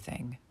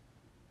everything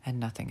and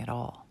nothing at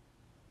all.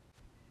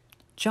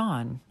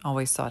 John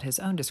always thought his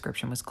own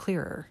description was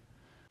clearer.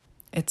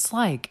 It's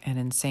like an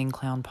Insane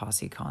Clown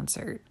Posse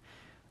concert,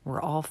 where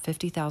all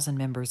 50,000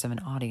 members of an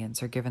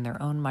audience are given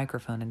their own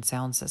microphone and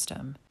sound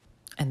system,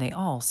 and they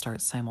all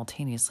start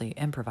simultaneously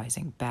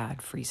improvising bad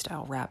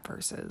freestyle rap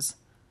verses.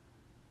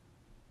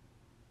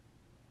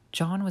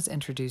 John was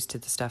introduced to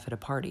the stuff at a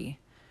party,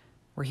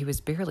 where he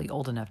was barely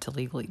old enough to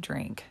legally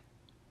drink,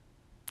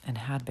 and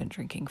had been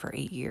drinking for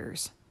 8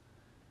 years.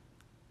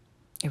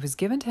 It was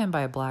given to him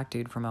by a black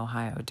dude from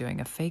Ohio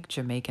doing a fake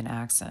Jamaican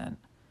accent,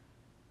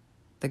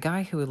 the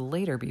guy who would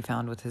later be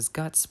found with his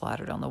guts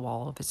splattered on the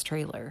wall of his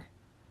trailer.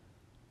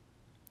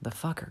 The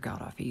fucker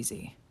got off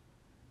easy.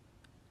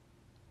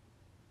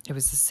 It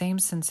was the same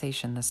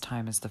sensation this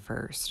time as the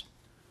first.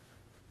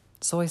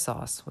 Soy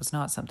sauce was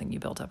not something you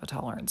built up a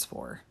tolerance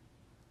for.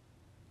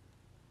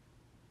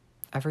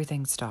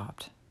 Everything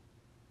stopped.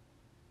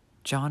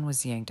 John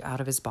was yanked out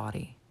of his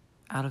body,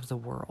 out of the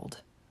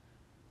world,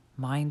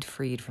 mind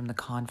freed from the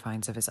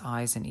confines of his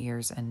eyes and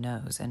ears and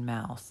nose and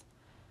mouth,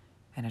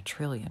 and a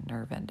trillion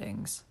nerve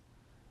endings.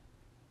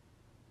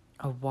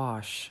 A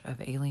wash of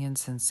alien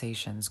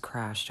sensations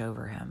crashed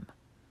over him,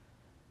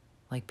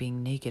 like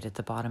being naked at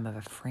the bottom of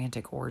a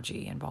frantic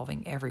orgy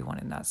involving everyone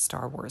in that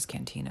Star Wars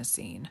cantina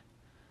scene.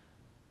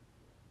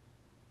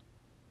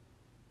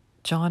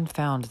 John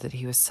found that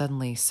he was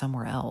suddenly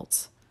somewhere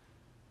else.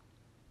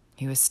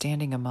 He was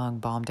standing among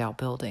bombed-out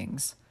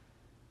buildings,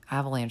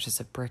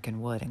 avalanches of brick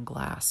and wood and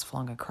glass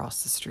flung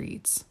across the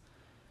streets,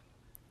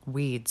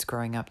 weeds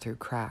growing up through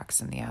cracks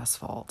in the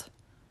asphalt.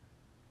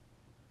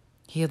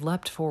 He had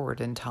leapt forward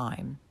in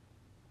time.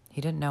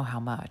 He didn't know how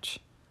much.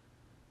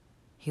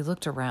 He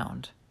looked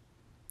around,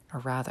 or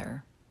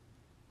rather,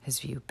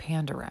 his view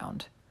panned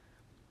around,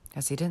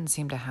 as he didn't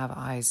seem to have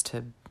eyes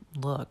to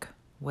look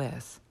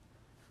with.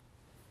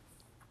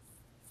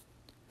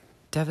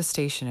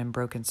 Devastation and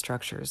broken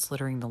structures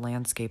littering the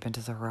landscape into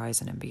the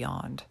horizon and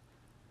beyond.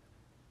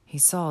 He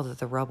saw that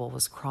the rubble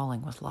was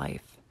crawling with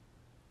life.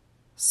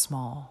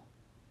 Small,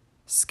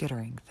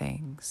 skittering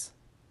things.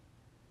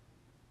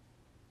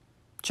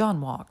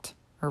 John walked,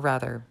 or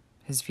rather,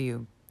 his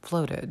view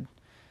floated,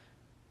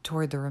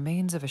 toward the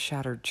remains of a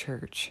shattered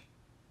church.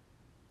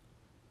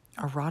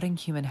 A rotting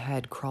human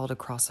head crawled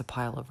across a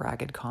pile of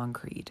ragged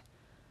concrete,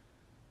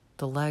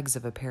 the legs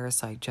of a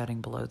parasite jutting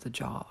below the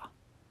jaw.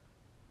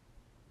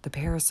 The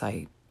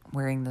parasite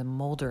wearing the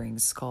moldering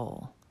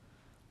skull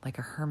like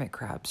a hermit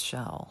crab's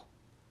shell.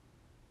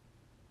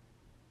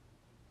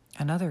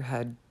 Another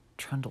head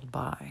trundled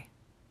by,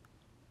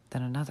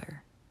 then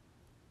another.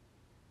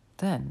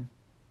 Then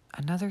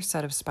another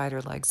set of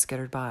spider legs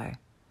skittered by,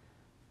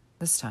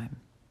 this time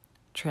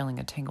trailing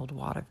a tangled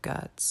wad of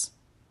guts.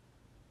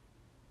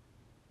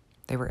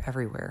 They were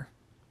everywhere.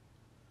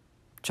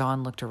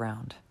 John looked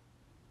around,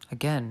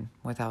 again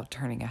without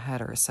turning a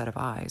head or a set of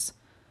eyes,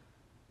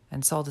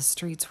 and saw the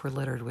streets were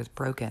littered with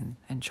broken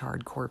and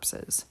charred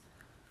corpses,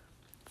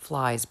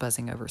 flies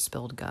buzzing over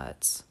spilled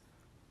guts,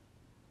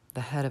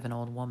 the head of an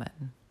old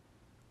woman,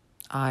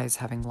 eyes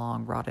having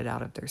long rotted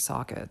out of their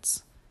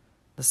sockets,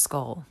 the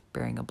skull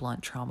bearing a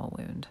blunt trauma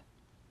wound,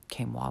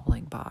 came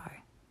wobbling by.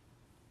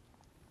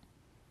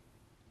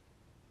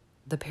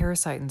 The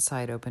parasite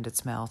inside opened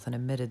its mouth and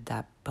emitted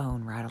that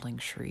bone-rattling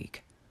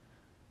shriek.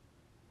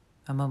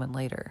 A moment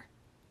later,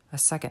 a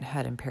second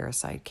head and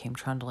parasite came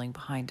trundling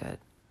behind it.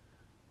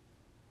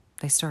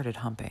 They started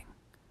humping.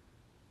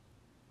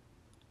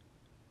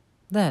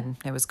 Then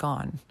it was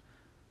gone.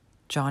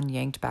 John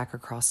yanked back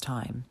across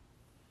time,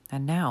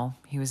 and now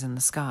he was in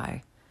the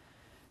sky,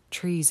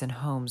 trees and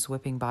homes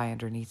whipping by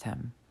underneath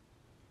him.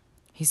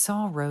 He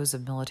saw rows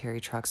of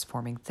military trucks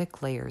forming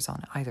thick layers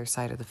on either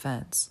side of the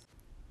fence,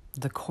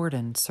 the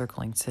cordon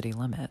circling city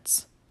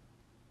limits.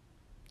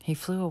 He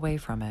flew away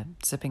from it,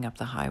 zipping up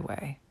the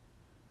highway.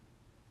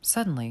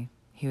 Suddenly,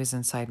 he was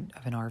inside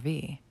of an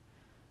RV,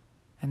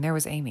 and there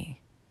was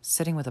Amy,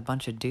 sitting with a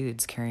bunch of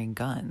dudes carrying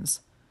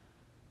guns.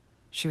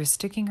 She was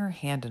sticking her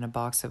hand in a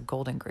box of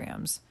Golden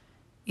Grams,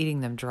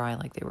 eating them dry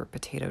like they were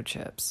potato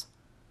chips.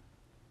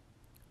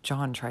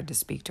 John tried to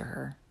speak to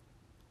her,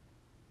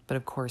 but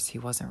of course he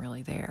wasn't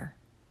really there.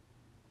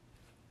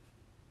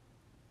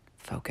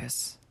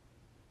 Focus.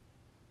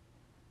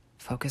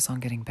 Focus on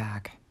getting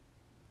back.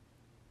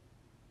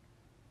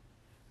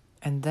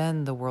 And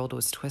then the world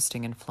was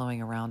twisting and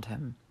flowing around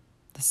him,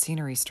 the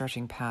scenery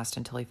stretching past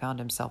until he found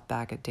himself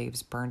back at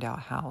Dave's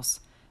burned-out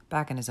house,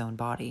 back in his own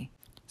body,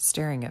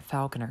 staring at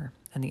Falconer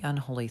and the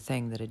unholy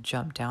thing that had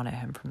jumped down at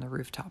him from the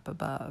rooftop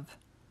above.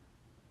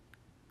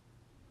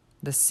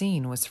 The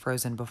scene was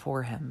frozen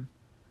before him.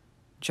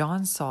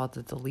 John saw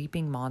that the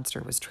leaping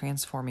monster was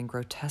transforming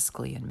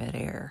grotesquely in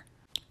midair,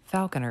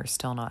 Falconer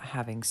still not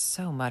having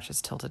so much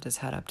as tilted his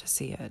head up to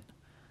see it.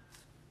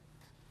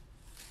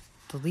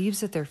 The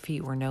leaves at their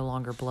feet were no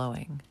longer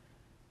blowing,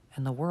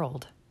 and the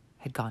world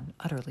had gone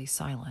utterly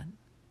silent.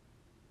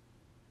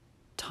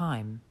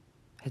 Time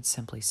had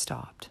simply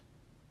stopped.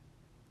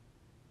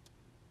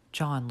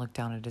 John looked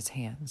down at his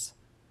hands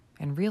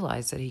and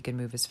realized that he could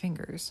move his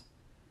fingers.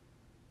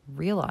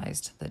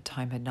 Realized that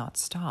time had not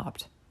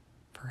stopped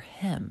for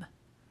him,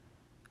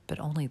 but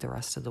only the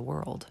rest of the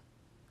world.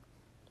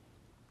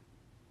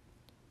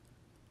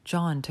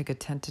 John took a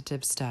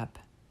tentative step,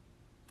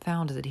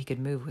 found that he could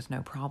move with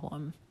no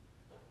problem.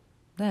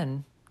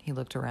 Then he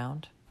looked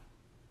around,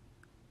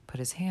 put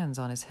his hands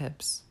on his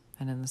hips,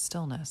 and in the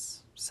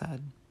stillness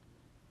said,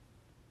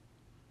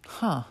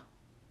 "Huh."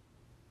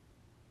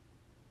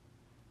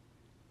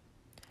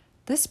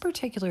 This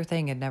particular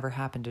thing had never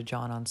happened to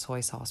John on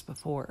soy sauce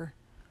before,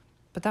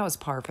 but that was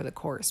par for the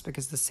course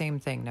because the same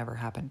thing never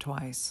happened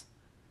twice.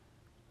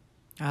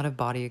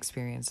 Out-of-body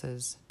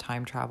experiences,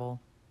 time travel,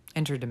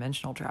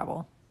 interdimensional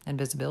travel,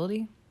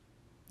 invisibility?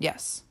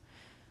 Yes.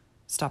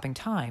 Stopping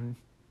time?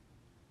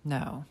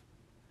 No.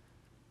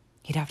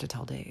 He'd have to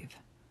tell Dave.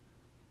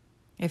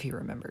 If he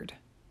remembered,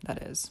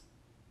 that is.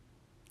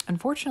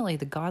 Unfortunately,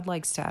 the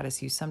godlike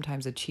status you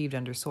sometimes achieved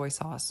under soy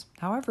sauce,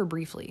 however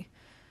briefly,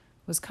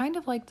 was kind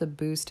of like the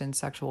boost in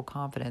sexual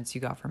confidence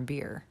you got from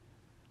beer.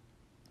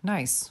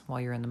 Nice while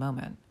you're in the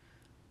moment,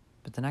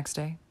 but the next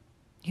day,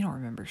 you don't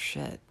remember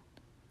shit.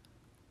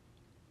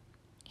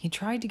 He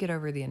tried to get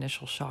over the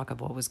initial shock of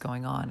what was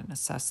going on and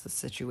assess the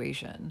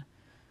situation.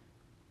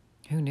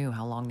 Who knew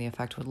how long the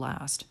effect would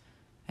last,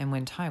 and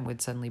when time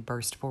would suddenly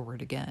burst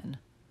forward again?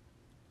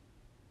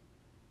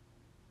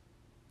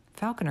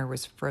 Falconer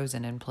was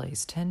frozen in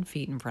place 10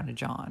 feet in front of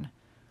John,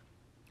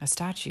 a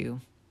statue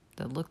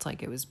that looked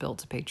like it was built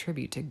to pay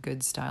tribute to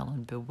good style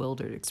and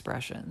bewildered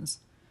expressions.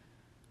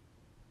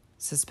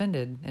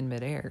 Suspended in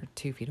midair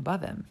 2 feet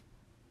above him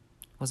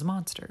was a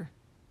monster.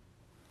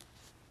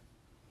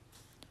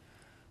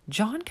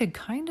 John could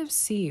kind of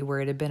see where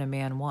it had been a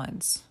man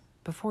once,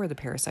 before the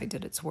parasite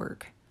did its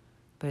work,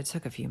 but it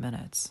took a few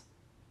minutes.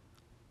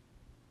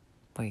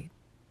 Wait,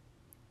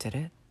 did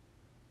it?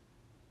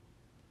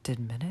 Did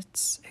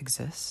minutes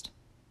exist?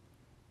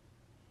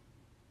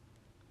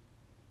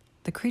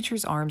 The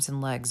creature's arms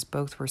and legs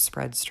both were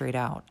spread straight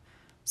out,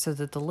 so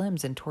that the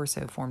limbs and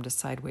torso formed a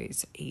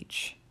sideways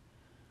H.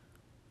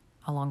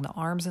 Along the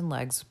arms and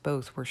legs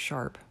both were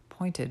sharp,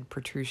 pointed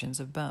protrusions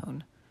of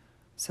bone,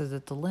 so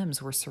that the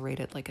limbs were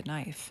serrated like a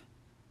knife.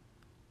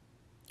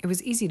 It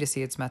was easy to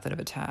see its method of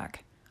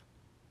attack.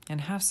 In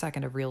a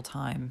half-second of real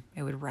time,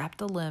 it would wrap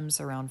the limbs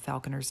around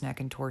Falconer's neck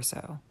and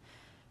torso,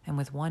 and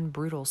with one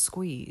brutal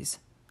squeeze,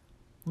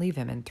 leave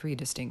him in 3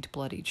 distinct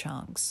bloody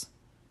chunks.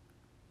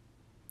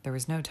 There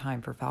was no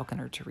time for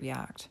Falconer to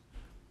react.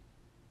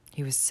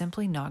 He was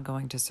simply not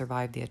going to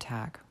survive the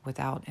attack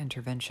without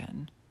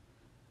intervention.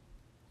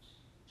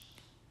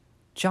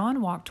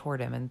 John walked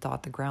toward him and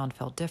thought the ground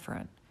felt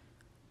different.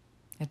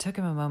 It took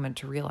him a moment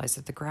to realize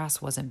that the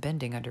grass wasn't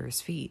bending under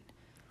his feet,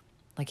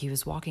 like he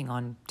was walking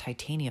on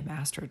titanium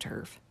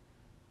astroturf.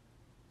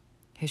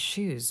 His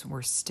shoes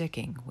were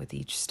sticking with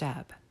each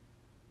step,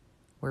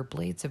 where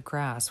blades of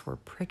grass were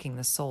pricking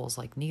the soles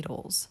like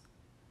needles.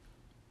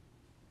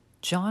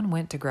 John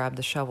went to grab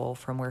the shovel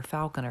from where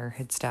Falconer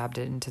had stabbed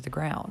it into the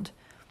ground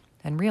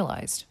and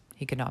realized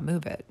he could not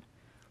move it,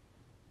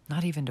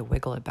 not even to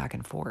wiggle it back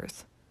and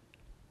forth.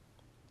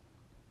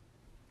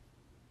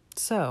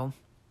 So,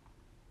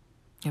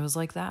 it was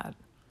like that.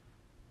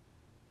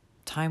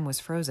 Time was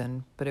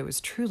frozen, but it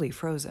was truly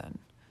frozen.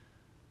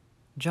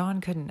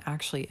 John couldn't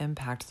actually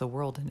impact the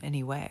world in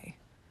any way.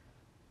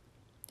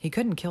 He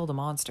couldn't kill the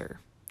monster,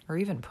 or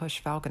even push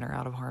Falconer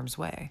out of harm's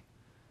way.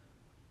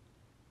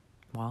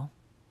 Well,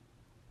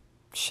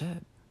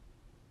 shit.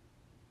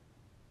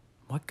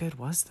 What good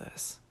was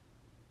this?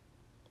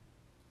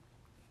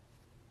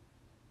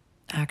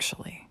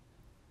 Actually,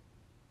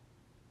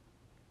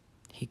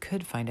 he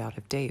could find out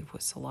if Dave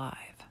was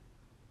alive.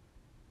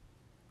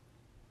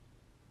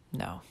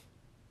 No,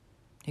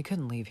 he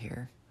couldn't leave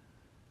here.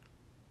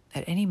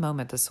 At any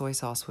moment, the soy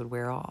sauce would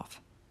wear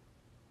off.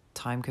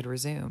 Time could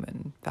resume,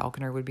 and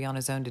Falconer would be on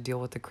his own to deal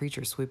with the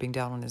creature swooping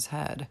down on his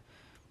head.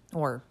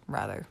 Or,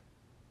 rather,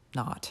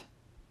 not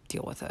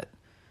deal with it.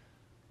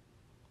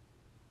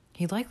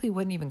 He likely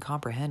wouldn't even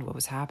comprehend what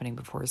was happening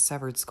before his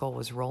severed skull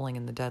was rolling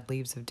in the dead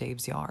leaves of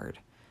Dave's yard.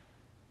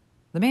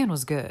 The man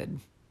was good,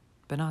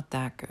 but not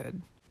that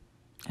good.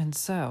 And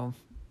so,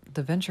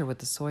 the venture with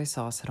the soy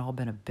sauce had all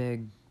been a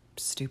big,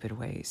 stupid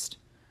waste.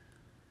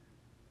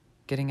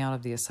 Getting out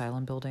of the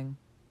asylum building,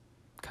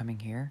 coming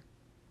here,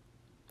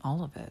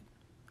 all of it.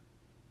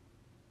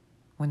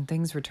 When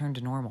things returned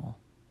to normal,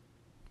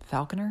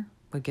 Falconer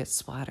would get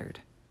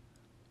splattered.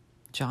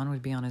 John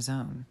would be on his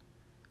own,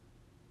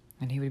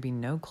 and he would be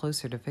no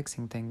closer to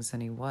fixing things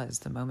than he was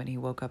the moment he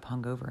woke up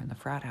hungover in the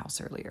frat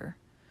house earlier.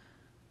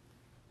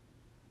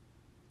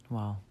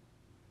 Well,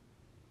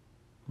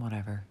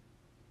 whatever.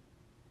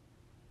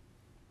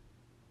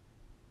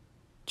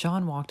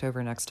 John walked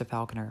over next to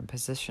Falconer and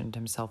positioned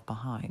himself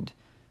behind,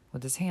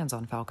 with his hands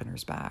on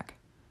Falconer's back.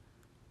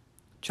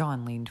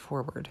 John leaned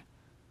forward,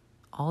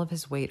 all of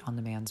his weight on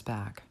the man's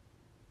back.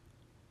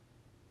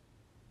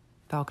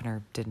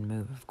 Falconer didn't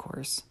move, of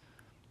course.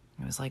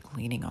 It was like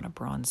leaning on a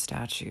bronze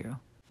statue.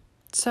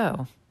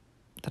 So,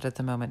 that at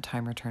the moment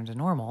time returned to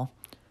normal,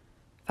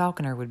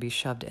 Falconer would be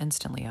shoved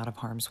instantly out of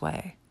harm's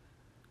way.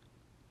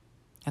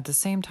 At the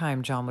same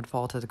time, John would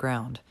fall to the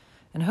ground,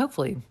 and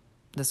hopefully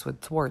this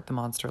would thwart the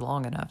monster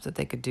long enough that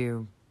they could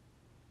do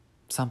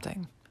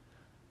something.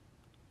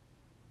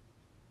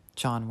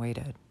 John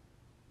waited.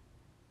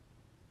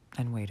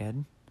 And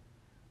waited.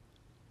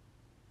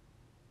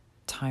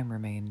 Time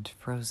remained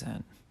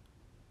frozen.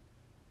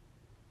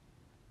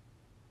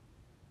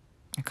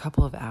 A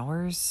couple of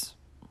hours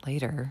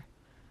later,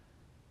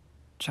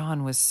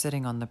 John was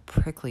sitting on the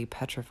prickly,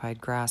 petrified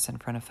grass in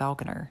front of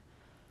Falconer,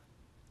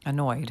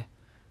 annoyed,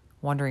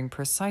 wondering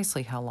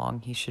precisely how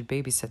long he should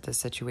babysit this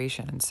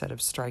situation instead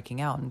of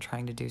striking out and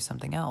trying to do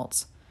something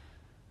else.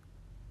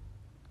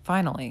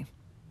 Finally,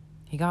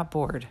 he got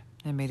bored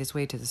and made his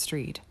way to the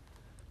street,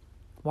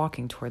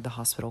 walking toward the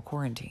hospital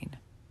quarantine.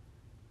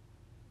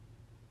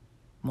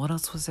 What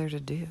else was there to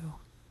do?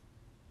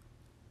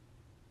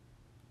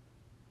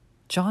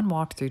 John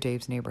walked through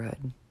Dave's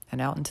neighborhood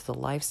and out into the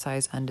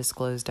life-size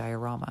undisclosed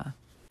diorama.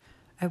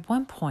 At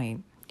one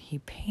point, he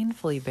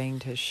painfully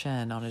banged his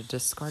shin on a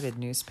discarded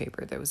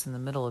newspaper that was in the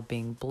middle of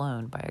being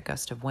blown by a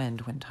gust of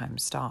wind when time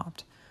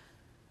stopped.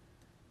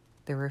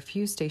 There were a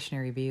few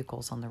stationary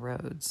vehicles on the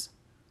roads,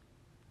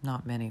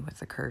 not many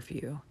with a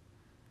curfew.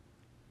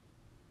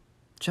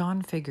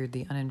 John figured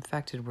the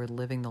uninfected were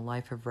living the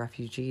life of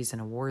refugees in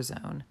a war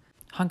zone,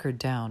 hunkered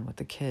down with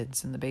the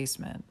kids in the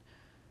basement,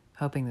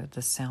 hoping that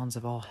the sounds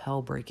of all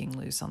hell breaking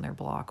loose on their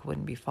block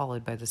wouldn't be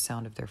followed by the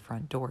sound of their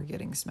front door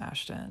getting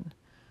smashed in.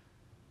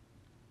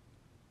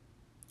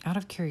 Out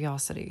of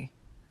curiosity,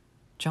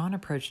 John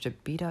approached a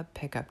beat-up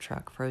pickup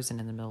truck frozen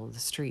in the middle of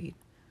the street,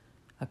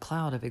 a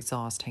cloud of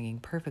exhaust hanging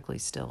perfectly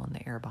still in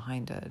the air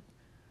behind it.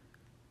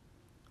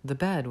 The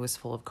bed was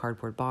full of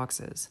cardboard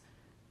boxes,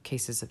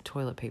 cases of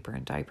toilet paper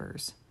and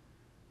diapers.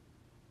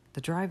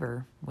 The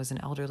driver was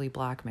an elderly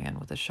black man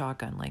with a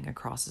shotgun laying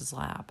across his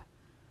lap.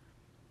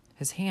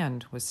 His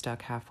hand was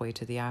stuck halfway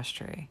to the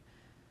ashtray,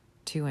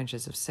 2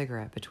 inches of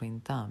cigarette between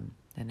thumb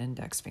and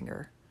index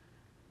finger,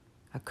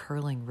 a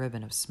curling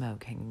ribbon of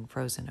smoke hanging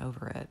frozen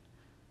over it.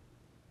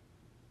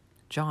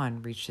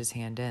 John reached his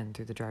hand in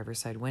through the driver's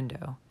side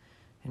window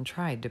and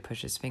tried to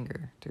push his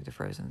finger through the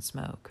frozen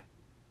smoke.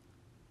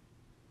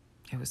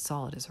 It was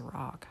solid as a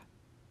rock.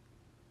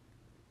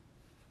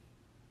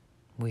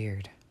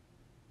 Weird.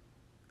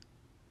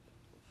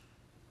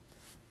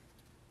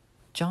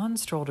 John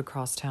strolled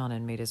across town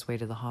and made his way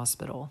to the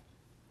hospital.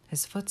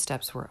 His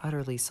footsteps were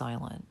utterly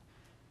silent.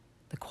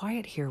 The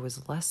quiet here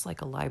was less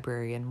like a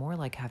library and more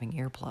like having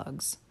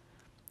earplugs.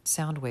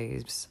 Sound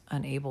waves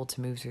unable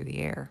to move through the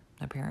air,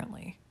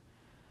 apparently.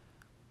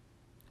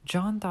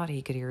 John thought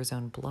he could hear his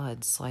own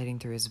blood sliding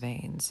through his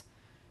veins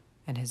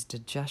and his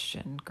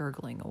digestion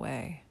gurgling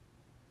away.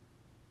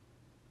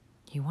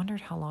 He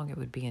wondered how long it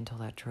would be until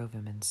that drove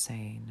him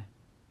insane.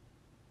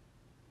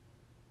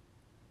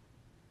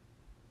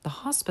 The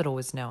hospital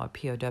was now a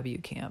POW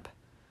camp.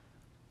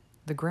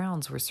 The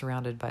grounds were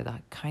surrounded by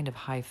the kind of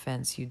high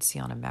fence you'd see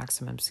on a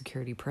maximum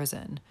security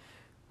prison,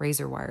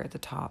 razor wire at the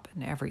top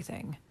and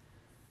everything.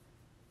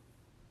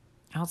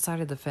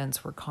 Outside of the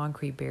fence were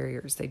concrete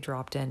barriers they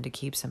dropped in to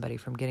keep somebody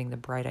from getting the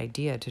bright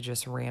idea to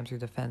just ram through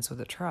the fence with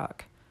a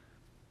truck.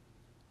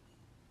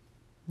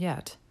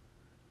 Yet,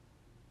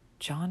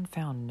 John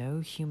found no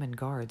human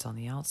guards on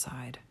the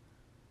outside.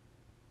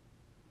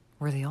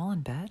 Were they all in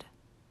bed?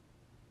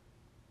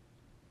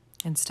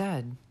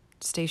 Instead,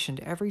 stationed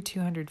every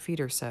 200 feet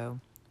or so,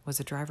 was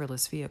a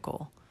driverless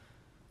vehicle.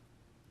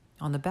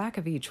 On the back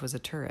of each was a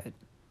turret,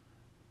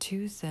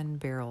 2 thin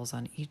barrels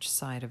on each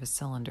side of a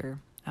cylinder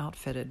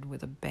outfitted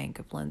with a bank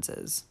of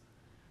lenses.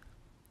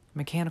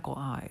 Mechanical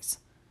eyes,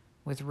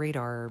 with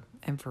radar,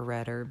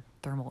 infrared, or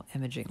thermal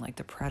imaging like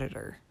the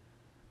Predator.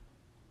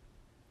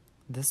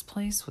 This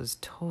place was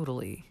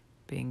totally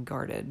being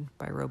guarded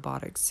by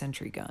robotic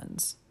sentry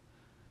guns.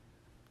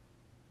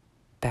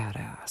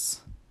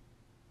 Badass.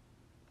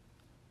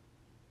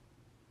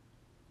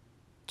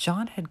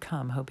 John had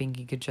come hoping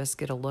he could just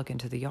get a look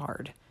into the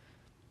yard.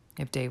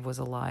 If Dave was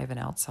alive and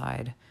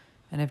outside,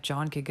 and if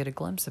John could get a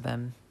glimpse of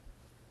him,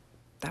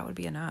 that would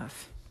be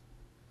enough.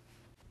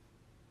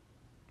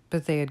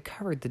 But they had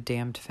covered the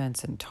damned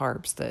fence in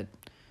tarps that,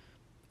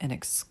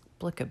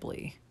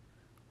 inexplicably,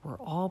 were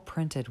all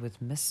printed with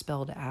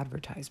misspelled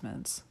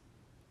advertisements.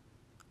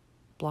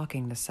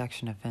 Blocking the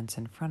section of fence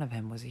in front of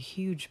him was a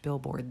huge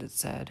billboard that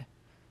said,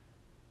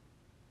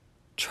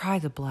 "Try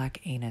the Black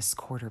Anus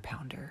Quarter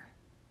Pounder."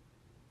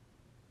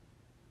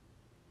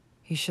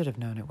 He should have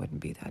known it wouldn't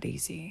be that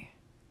easy.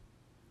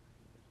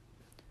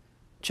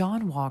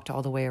 John walked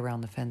all the way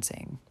around the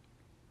fencing,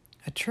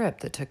 a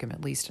trip that took him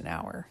at least an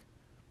hour.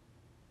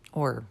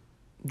 Or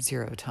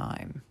 0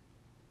 time,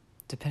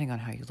 depending on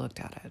how you looked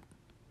at it.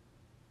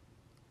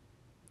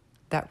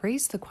 That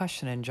raised the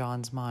question in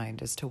John's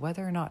mind as to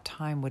whether or not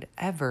time would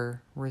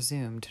ever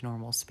resume to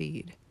normal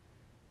speed.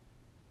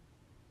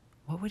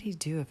 What would he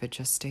do if it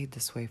just stayed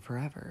this way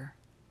forever?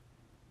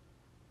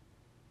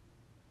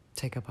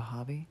 Take up a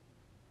hobby?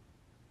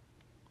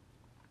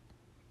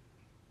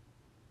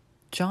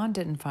 John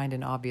didn't find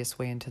an obvious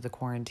way into the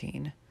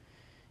quarantine.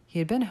 He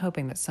had been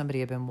hoping that somebody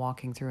had been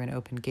walking through an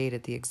open gate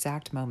at the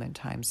exact moment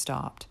time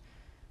stopped,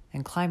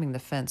 and climbing the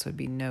fence would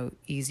be no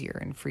easier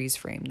in freeze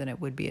frame than it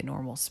would be at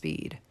normal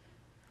speed.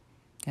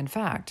 In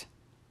fact,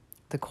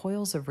 the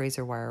coils of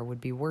razor wire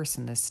would be worse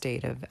in this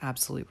state of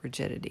absolute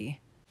rigidity.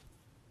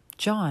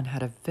 John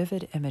had a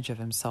vivid image of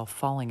himself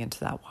falling into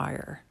that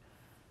wire,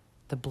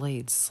 the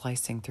blades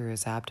slicing through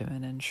his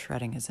abdomen and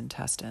shredding his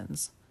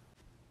intestines,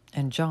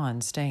 and John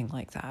staying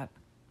like that,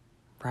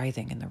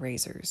 writhing in the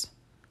razors,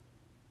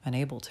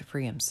 unable to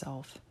free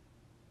himself,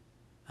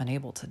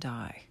 unable to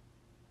die,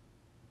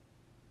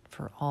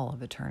 for all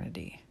of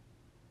eternity.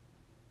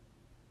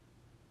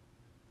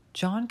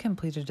 John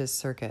completed his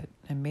circuit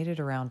and made it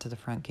around to the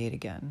front gate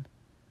again.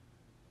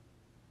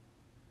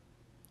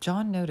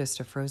 John noticed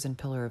a frozen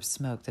pillar of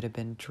smoke that had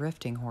been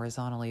drifting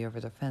horizontally over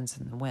the fence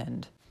in the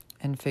wind,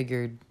 and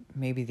figured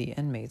maybe the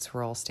inmates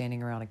were all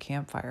standing around a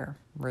campfire,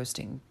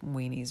 roasting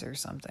weenies or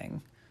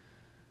something.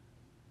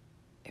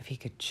 If he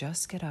could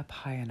just get up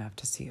high enough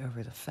to see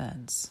over the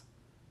fence.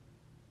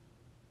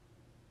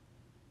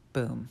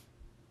 Boom.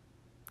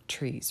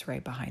 Trees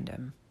right behind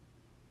him.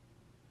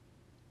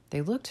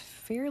 They looked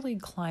fairly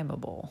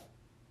climbable.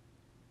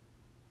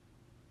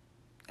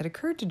 It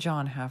occurred to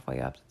John halfway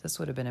up that this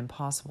would have been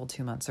impossible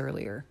 2 months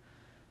earlier.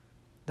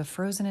 The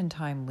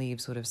frozen-in-time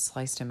leaves would have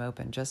sliced him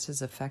open just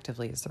as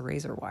effectively as the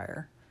razor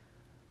wire.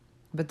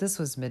 But this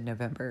was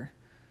mid-November,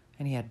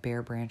 and he had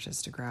bare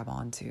branches to grab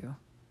onto.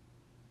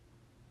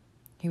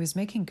 He was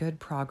making good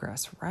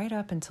progress right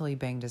up until he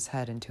banged his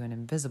head into an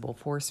invisible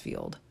force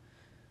field.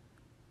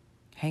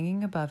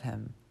 Hanging above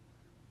him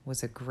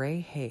was a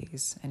gray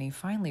haze, and he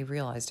finally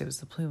realized it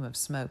was the plume of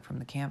smoke from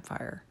the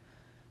campfire,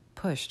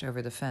 pushed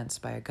over the fence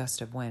by a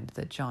gust of wind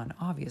that John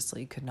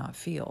obviously could not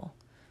feel.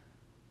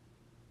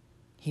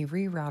 He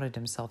rerouted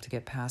himself to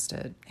get past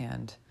it,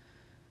 and,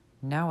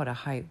 now at a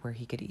height where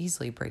he could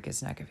easily break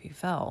his neck if he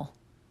fell,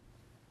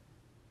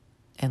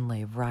 and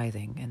lay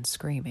writhing and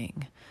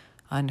screaming,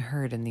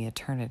 unheard in the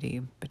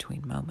eternity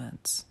between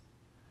moments.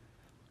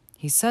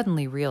 He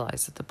suddenly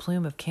realized that the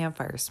plume of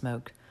campfire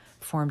smoke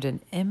formed an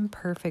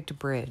imperfect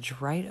bridge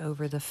right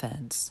over the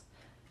fence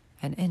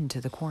and into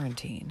the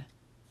quarantine.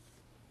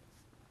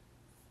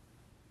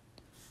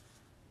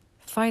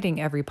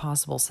 Fighting every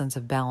possible sense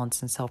of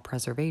balance and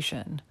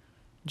self-preservation,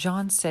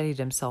 John steadied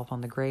himself on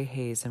the gray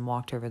haze and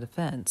walked over the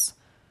fence,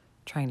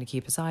 trying to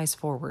keep his eyes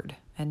forward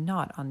and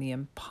not on the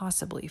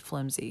impossibly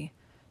flimsy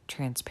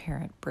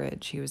transparent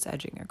bridge he was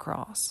edging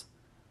across.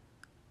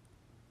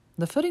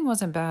 The footing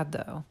wasn't bad,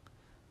 though.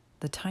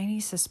 The tiny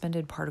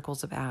suspended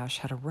particles of ash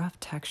had a rough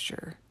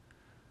texture,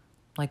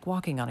 like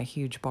walking on a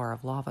huge bar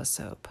of lava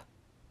soap.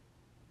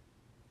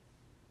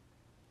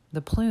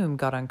 The plume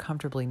got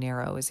uncomfortably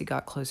narrow as he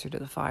got closer to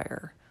the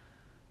fire,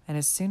 and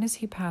as soon as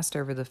he passed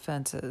over the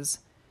fences,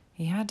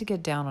 he had to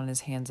get down on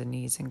his hands and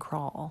knees and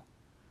crawl.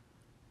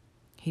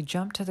 He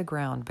jumped to the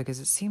ground because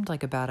it seemed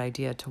like a bad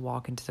idea to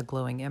walk into the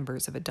glowing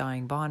embers of a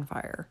dying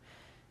bonfire,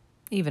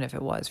 even if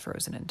it was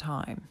frozen in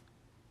time.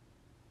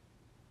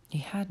 He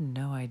had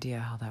no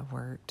idea how that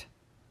worked.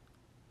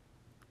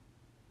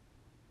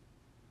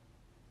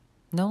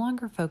 No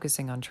longer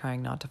focusing on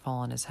trying not to fall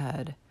on his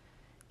head,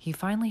 he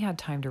finally had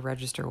time to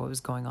register what was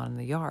going on in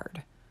the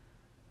yard.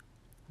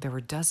 There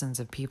were dozens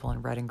of people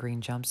in red and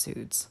green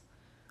jumpsuits.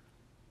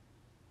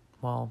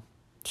 Well,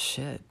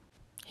 shit.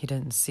 He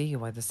didn't see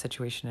why the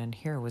situation in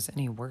here was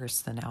any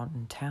worse than out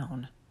in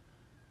town.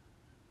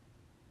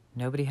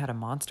 Nobody had a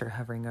monster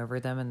hovering over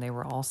them, and they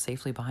were all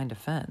safely behind a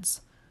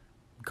fence,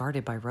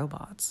 guarded by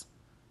robots.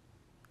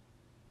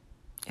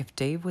 If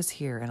Dave was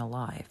here and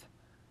alive,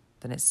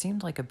 then it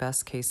seemed like a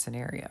best-case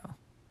scenario.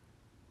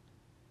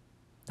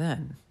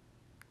 Then,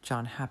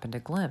 John happened to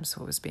glimpse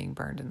what was being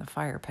burned in the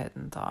fire pit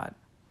and thought,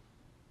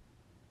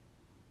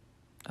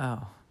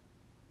 oh.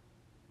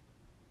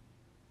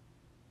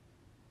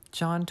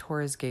 John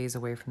tore his gaze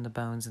away from the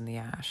bones and the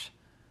ash.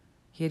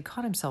 He had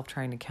caught himself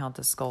trying to count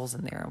the skulls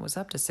in there and was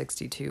up to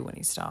 62 when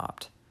he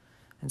stopped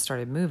and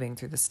started moving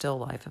through the still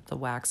life of the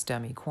wax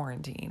dummy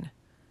quarantine.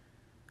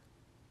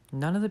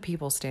 None of the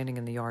people standing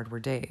in the yard were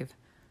Dave,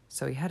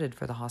 so he headed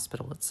for the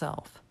hospital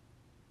itself.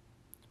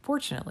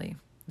 Fortunately,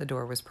 the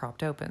door was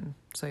propped open,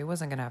 so he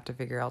wasn't going to have to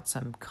figure out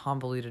some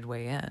convoluted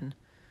way in.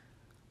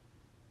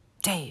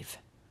 Dave!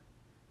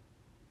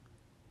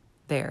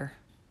 There,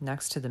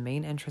 next to the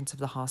main entrance of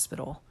the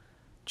hospital,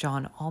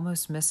 John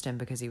almost missed him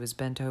because he was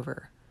bent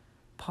over,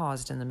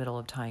 paused in the middle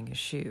of tying his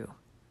shoe.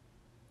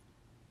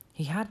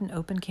 He had an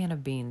open can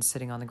of beans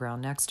sitting on the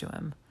ground next to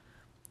him,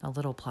 a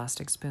little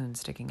plastic spoon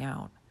sticking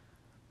out.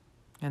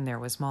 And there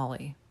was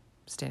Molly,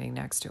 standing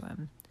next to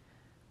him,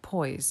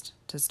 poised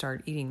to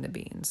start eating the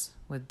beans,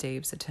 with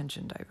Dave's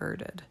attention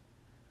diverted.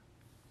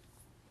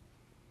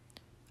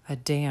 A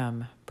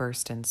dam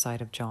burst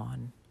inside of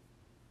John,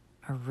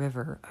 a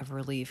river of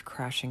relief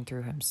crashing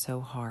through him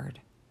so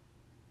hard,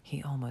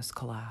 he almost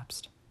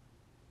collapsed.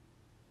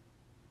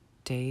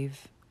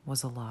 Dave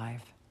was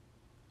alive.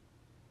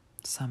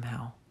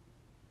 Somehow.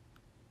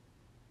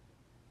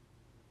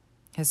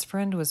 His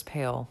friend was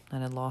pale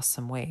and had lost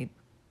some weight,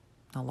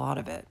 a lot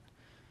of it.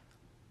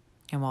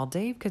 And while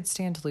Dave could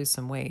stand to lose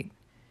some weight,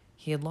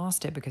 he had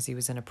lost it because he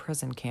was in a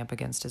prison camp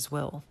against his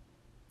will,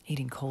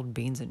 eating cold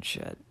beans and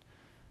shit.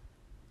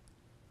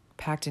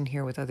 Packed in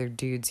here with other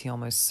dudes he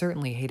almost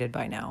certainly hated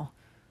by now,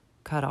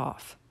 cut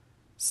off,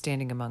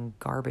 standing among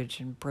garbage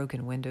and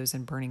broken windows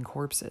and burning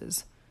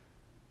corpses,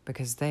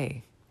 because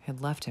they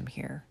had left him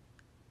here.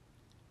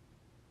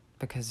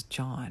 Because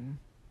John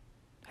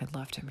had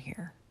left him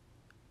here.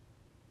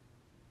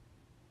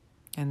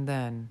 And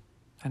then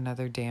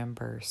another dam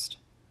burst,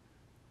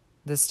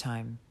 this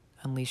time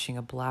unleashing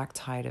a black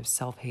tide of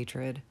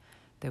self-hatred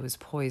that was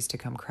poised to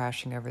come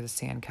crashing over the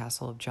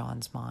sandcastle of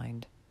John's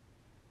mind.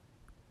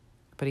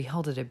 But he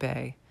held it at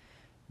bay,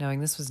 knowing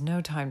this was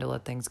no time to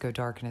let things go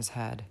dark in his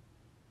head.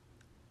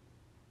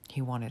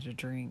 He wanted a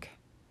drink.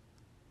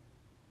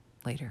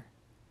 Later.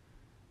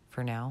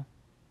 For now,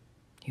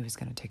 he was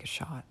going to take a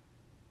shot.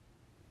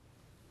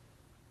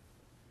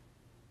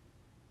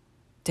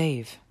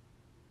 Dave,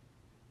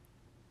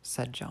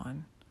 said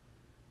John,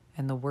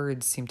 and the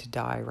words seemed to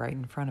die right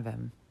in front of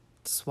him,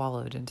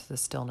 swallowed into the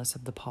stillness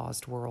of the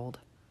paused world.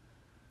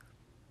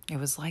 It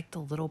was like the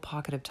little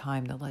pocket of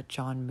time that let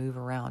John move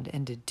around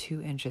ended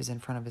 2 inches in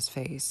front of his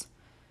face,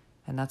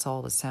 and that's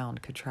all the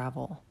sound could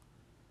travel.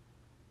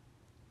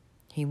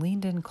 He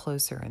leaned in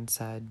closer and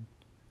said,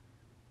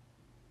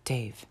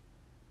 Dave,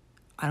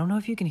 I don't know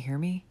if you can hear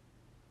me,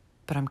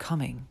 but I'm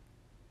coming.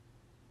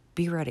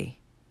 Be ready.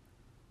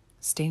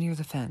 Stay near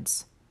the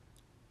fence.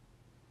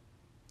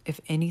 If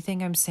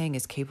anything I'm saying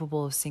is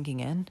capable of sinking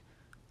in,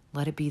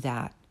 let it be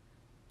that.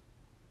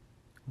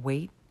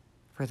 Wait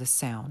for the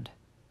sound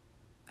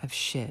of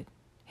shit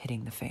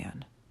hitting the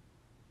fan.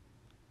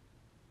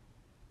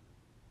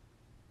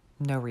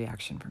 No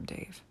reaction from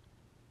Dave,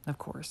 of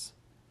course.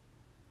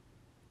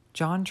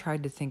 John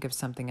tried to think of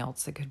something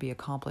else that could be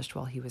accomplished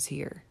while he was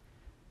here,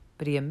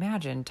 but he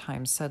imagined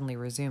time suddenly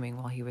resuming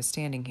while he was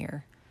standing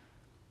here,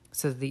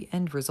 so that the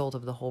end result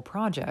of the whole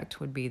project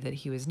would be that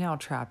he was now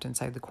trapped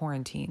inside the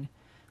quarantine,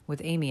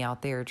 with Amy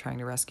out there trying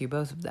to rescue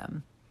both of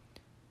them.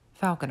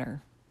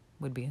 Falconer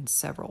would be in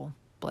several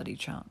bloody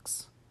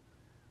chunks.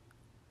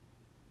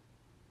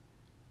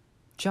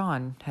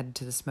 John headed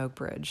to the smoke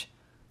bridge,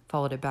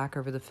 followed it back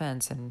over the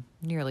fence, and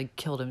nearly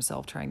killed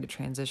himself trying to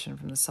transition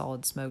from the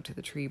solid smoke to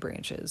the tree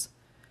branches.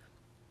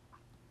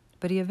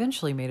 But he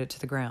eventually made it to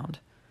the ground,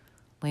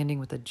 landing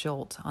with a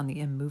jolt on the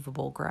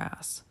immovable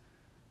grass,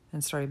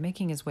 and started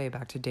making his way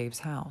back to Dave's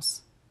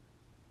house.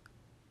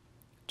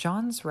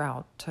 John's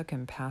route took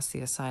him past the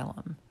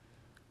asylum,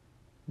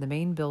 the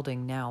main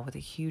building now with a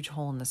huge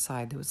hole in the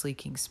side that was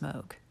leaking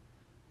smoke.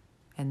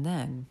 And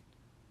then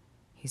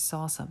he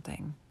saw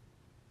something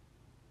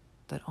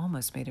that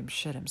almost made him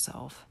shit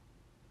himself.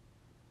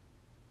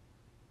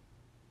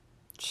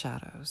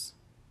 Shadows.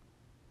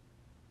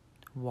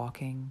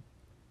 Walking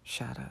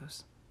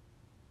shadows.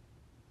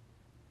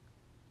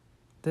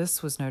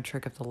 This was no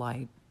trick of the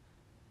light.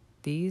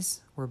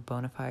 These were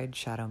bona fide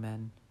shadow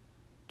men,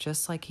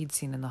 just like he'd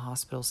seen in the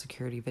hospital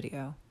security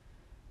video,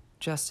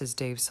 just as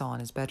Dave saw in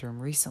his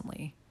bedroom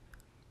recently,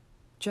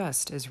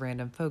 just as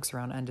random folks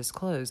around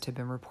Undisclosed had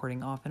been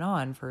reporting off and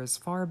on for as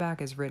far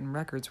back as written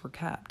records were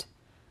kept.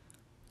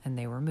 And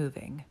they were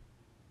moving.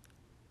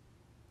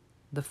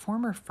 The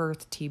former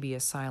Firth TB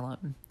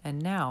Asylum, and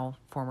now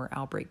former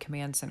Outbreak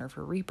Command Center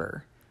for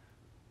Reaper,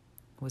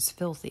 was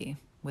filthy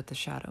with the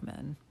shadow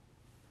men.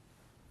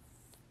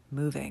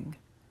 Moving,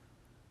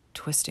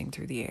 twisting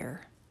through the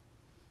air.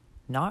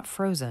 Not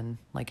frozen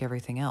like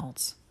everything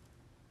else.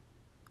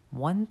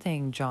 One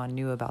thing John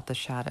knew about the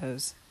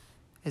shadows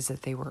is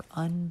that they were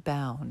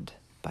unbound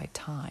by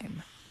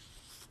time,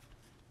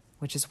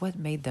 which is what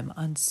made them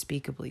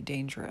unspeakably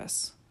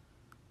dangerous.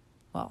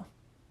 Well,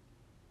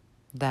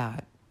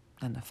 that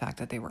and the fact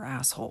that they were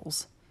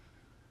assholes.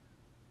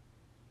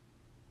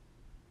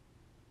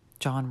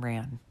 John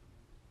ran.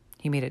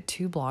 He made it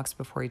 2 blocks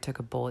before he took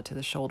a bullet to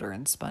the shoulder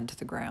and spun to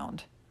the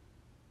ground.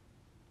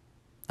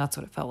 That's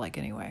what it felt like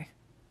anyway.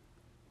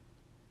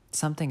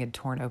 Something had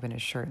torn open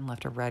his shirt and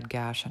left a red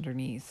gash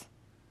underneath.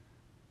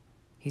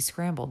 He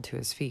scrambled to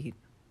his feet,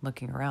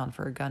 looking around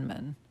for a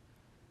gunman.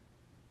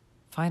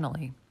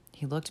 Finally,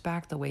 he looked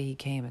back the way he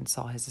came and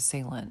saw his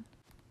assailant.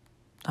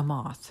 A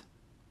moth,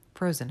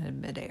 frozen in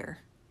midair.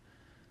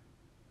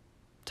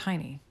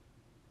 Tiny,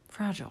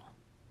 fragile,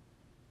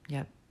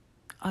 yet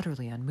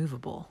utterly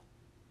unmovable.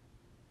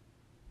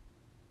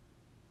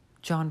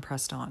 John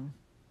pressed on,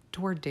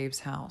 toward Dave's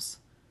house,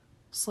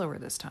 slower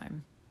this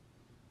time,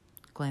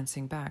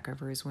 glancing back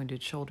over his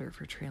wounded shoulder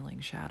for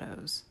trailing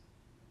shadows.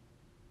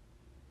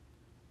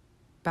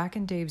 Back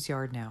in Dave's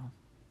yard now,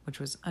 which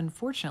was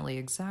unfortunately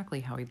exactly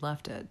how he'd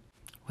left it,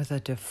 with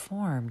a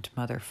deformed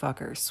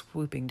motherfucker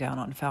swooping down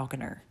on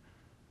Falconer,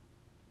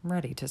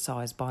 ready to saw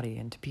his body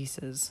into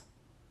pieces.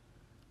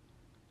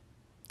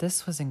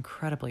 This was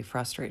incredibly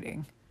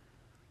frustrating.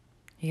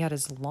 He had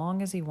as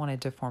long as he wanted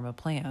to form a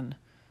plan,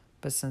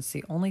 but since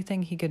the only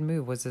thing he could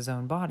move was his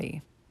own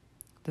body,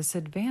 this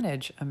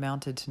advantage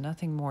amounted to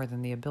nothing more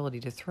than the ability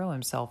to throw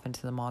himself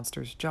into the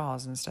monster's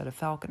jaws instead of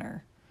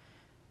Falconer.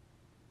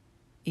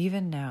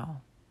 Even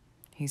now,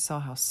 he saw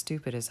how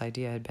stupid his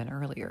idea had been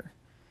earlier,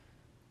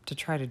 to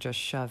try to just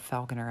shove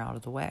Falconer out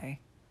of the way.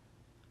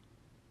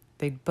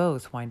 They'd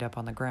both wind up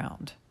on the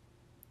ground,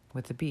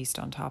 with the beast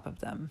on top of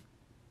them.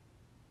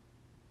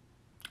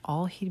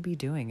 All he'd be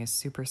doing is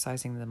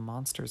supersizing the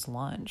monster's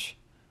lunge.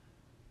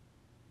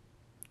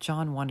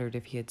 John wondered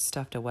if he had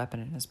stuffed a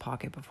weapon in his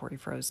pocket before he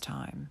froze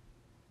time,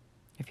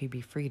 if he'd be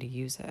free to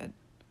use it.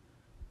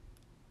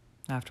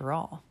 After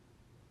all,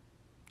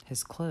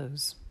 his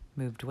clothes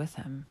moved with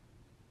him.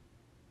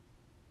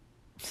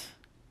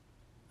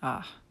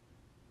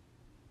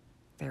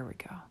 There we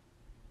go.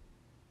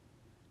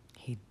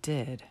 He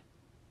did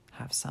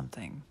have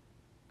something.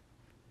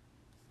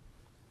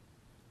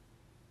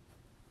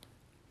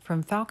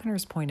 From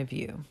Falconer's point of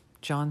view,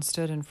 John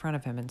stood in front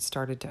of him and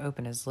started to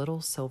open his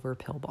little silver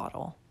pill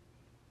bottle.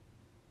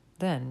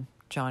 Then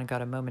John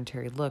got a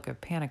momentary look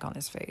of panic on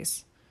his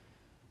face,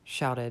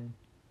 shouted,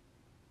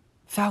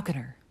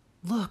 "Falconer,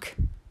 look!"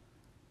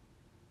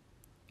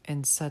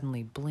 and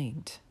suddenly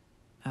blinked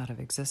out of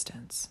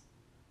existence.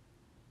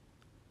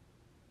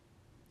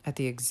 At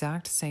the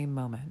exact same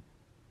moment,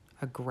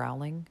 a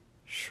growling,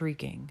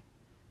 shrieking,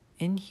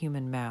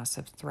 inhuman mass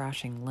of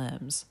thrashing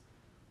limbs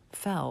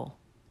fell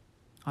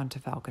onto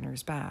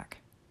Falconer's back,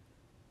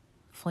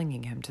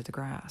 flinging him to the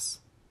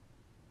grass.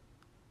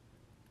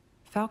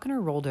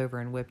 Falconer rolled over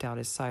and whipped out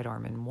his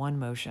sidearm in one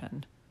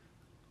motion.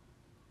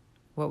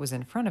 What was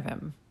in front of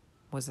him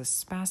was a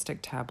spastic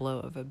tableau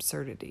of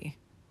absurdity.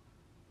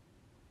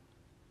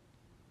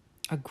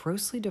 A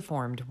grossly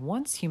deformed,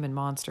 once-human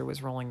monster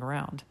was rolling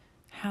around,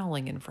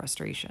 howling in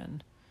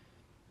frustration.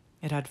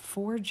 It had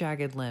 4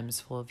 jagged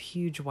limbs full of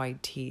huge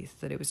white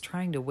teeth that it was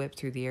trying to whip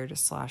through the air to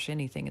slash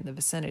anything in the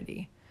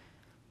vicinity.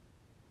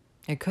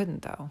 It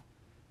couldn't, though,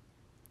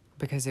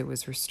 because it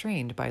was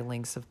restrained by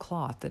links of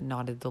cloth that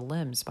knotted the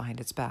limbs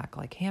behind its back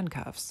like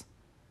handcuffs.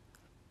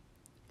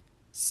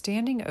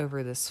 Standing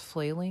over this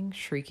flailing,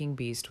 shrieking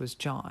beast was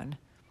John,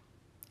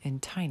 in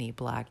tiny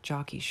black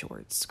jockey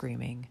shorts,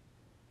 screaming,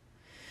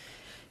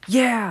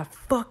 "Yeah,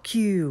 fuck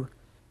you!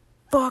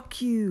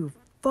 Fuck you!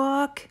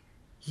 Fuck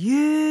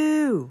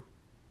you!"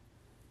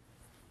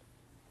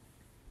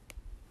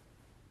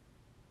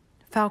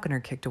 Falconer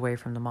kicked away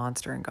from the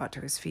monster and got to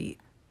his feet.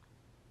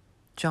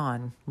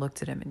 John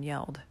looked at him and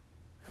yelled,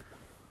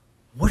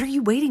 "What are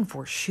you waiting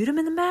for? Shoot him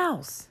in the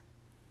mouth!"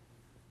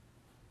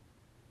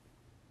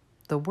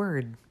 The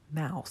word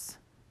mouth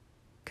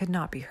could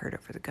not be heard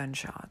over the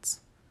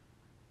gunshots.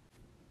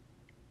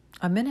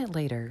 A minute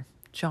later,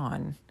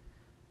 John,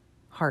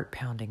 heart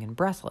pounding and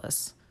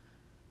breathless,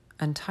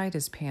 untied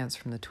his pants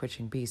from the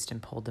twitching beast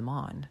and pulled them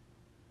on.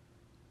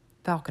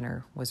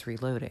 Falconer was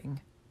reloading.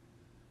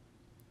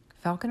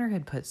 Falconer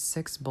had put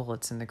 6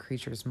 bullets in the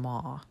creature's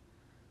maw,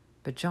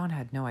 but John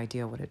had no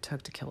idea what it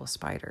took to kill a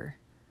spider.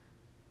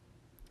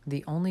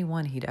 The only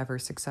one he'd ever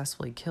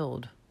successfully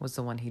killed was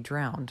the one he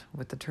drowned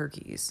with the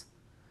turkeys.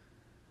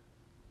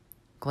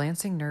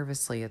 Glancing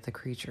nervously at the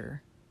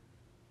creature,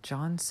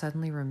 John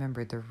suddenly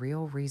remembered the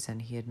real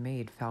reason he had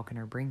made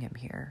Falconer bring him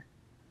here.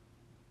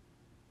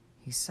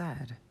 He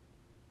said,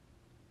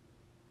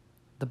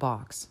 "The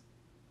box."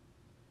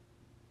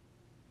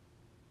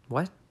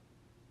 "What?"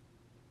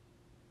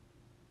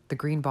 "The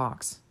green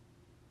box.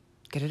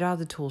 Get it out of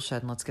the tool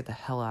shed and let's get the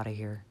hell out of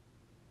here."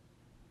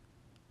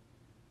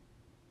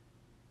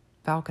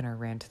 Falconer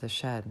ran to the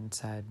shed and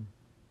said,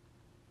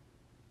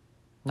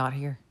 "Not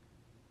here."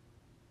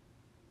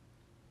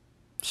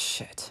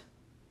 "Shit.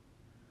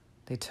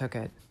 They took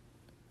it.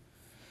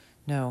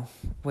 No,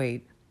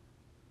 wait.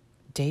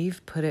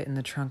 Dave put it in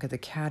the trunk of the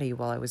caddy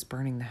while I was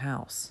burning the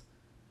house.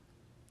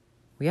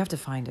 We have to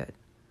find it.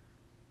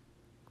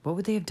 What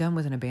would they have done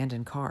with an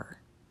abandoned car?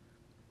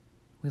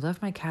 We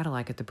left my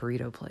Cadillac at the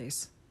burrito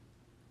place.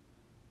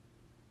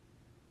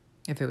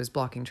 If it was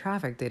blocking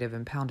traffic, they'd have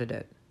impounded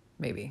it.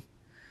 Maybe.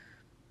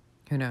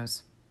 Who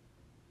knows?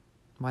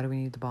 Why do we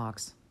need the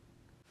box?"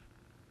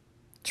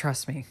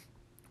 "Trust me,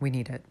 we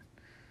need it.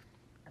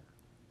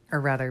 Or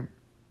rather,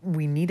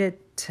 we need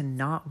it to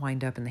not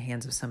wind up in the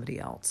hands of somebody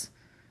else."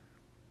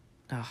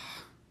 Ugh,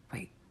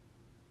 wait.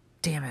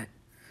 Damn it.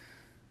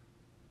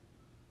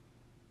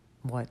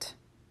 What?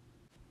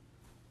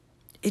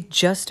 It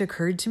just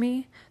occurred to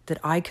me that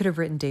I could have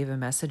written Dave a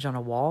message on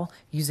a wall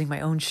using my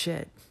own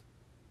shit.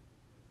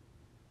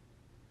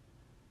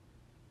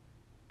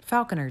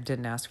 Falconer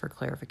didn't ask for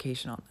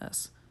clarification on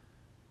this.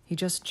 He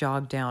just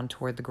jogged down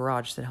toward the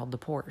garage that held the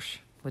Porsche,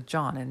 with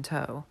John in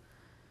tow.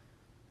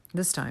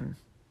 This time,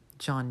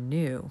 John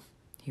knew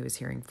he was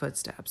hearing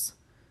footsteps.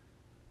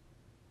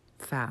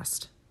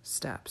 Fast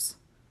steps.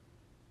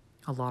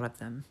 A lot of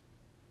them.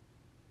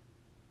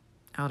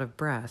 Out of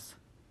breath,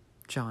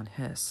 John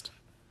hissed,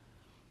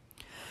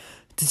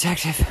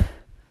 "Detective!"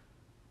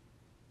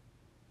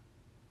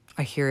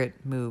 "I hear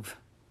it move."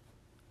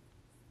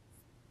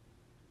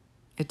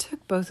 It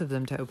took both of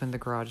them to open the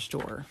garage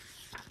door.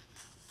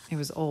 It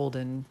was old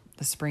and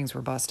the springs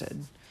were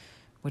busted,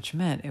 which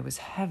meant it was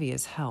heavy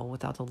as hell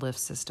without the lift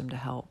system to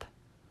help.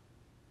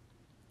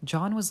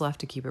 John was left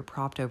to keep it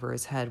propped over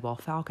his head while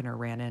Falconer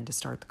ran in to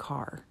start the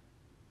car.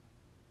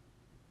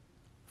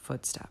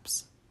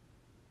 Footsteps.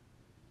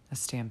 A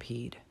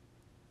stampede.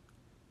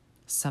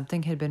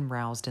 Something had been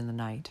roused in the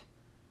night,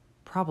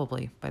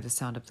 probably by the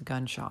sound of the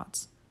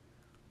gunshots.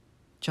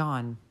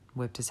 John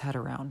whipped his head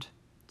around,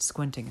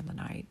 squinting in the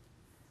night.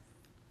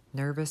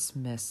 Nervous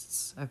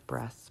mists of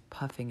breath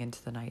puffing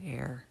into the night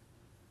air.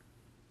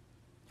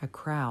 A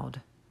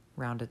crowd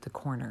rounded the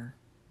corner,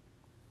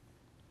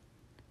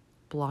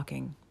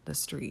 blocking the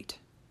street.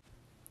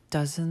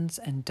 Dozens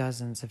and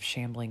dozens of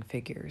shambling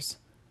figures,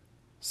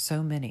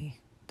 so many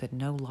that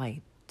no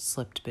light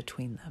slipped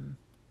between them.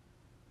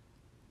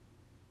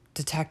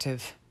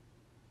 "Detective!"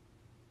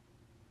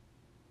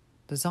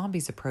 The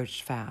zombies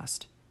approached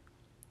fast,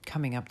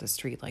 coming up the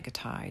street like a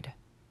tide.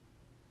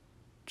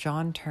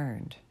 John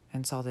turned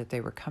and saw that they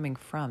were coming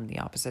from the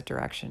opposite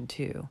direction,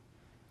 too,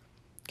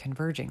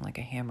 converging like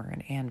a hammer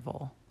and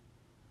anvil.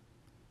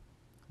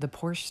 The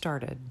Porsche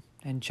started,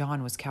 and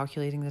John was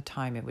calculating the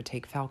time it would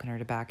take Falconer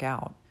to back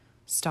out,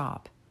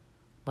 stop,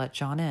 let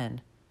John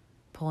in,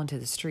 pull into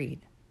the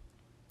street,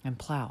 and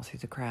plow through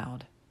the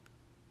crowd.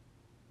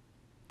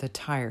 The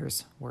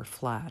tires were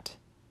flat.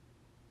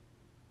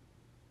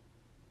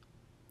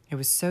 It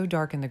was so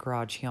dark in the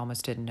garage he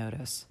almost didn't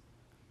notice.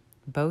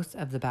 Both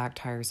of the back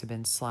tires had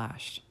been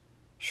slashed,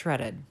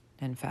 shredded,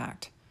 in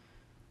fact,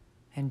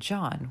 and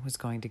John was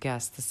going to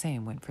guess the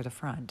same went for the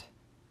front.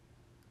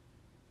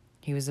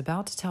 He was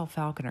about to tell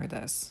Falconer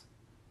this,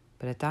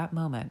 but at that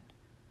moment,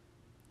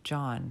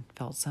 John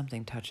felt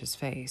something touch his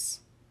face.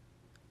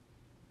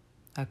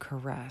 A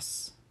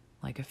caress,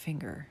 like a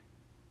finger.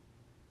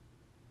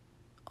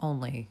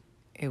 Only,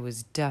 it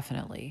was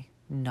definitely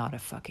not a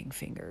fucking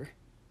finger.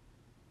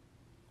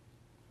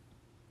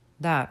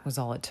 That was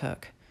all it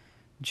took.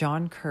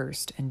 John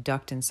cursed and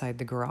ducked inside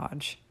the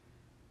garage.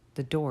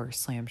 The door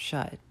slammed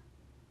shut,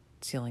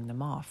 sealing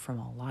them off from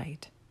all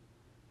light.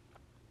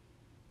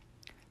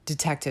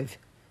 "Detective,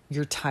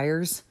 your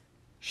tires?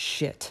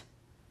 Shit."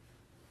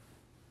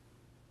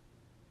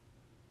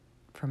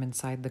 From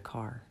inside the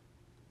car.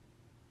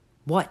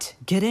 "What?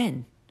 Get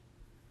in."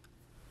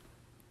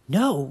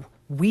 "No,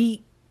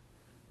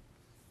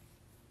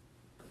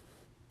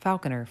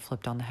 Falconer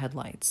flipped on the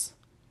headlights,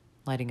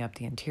 lighting up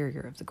the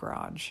interior of the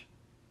garage.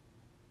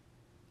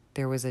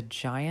 There was a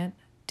giant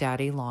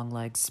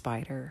daddy-long-legged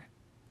spider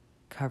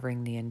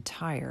covering the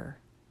entire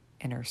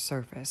inner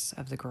surface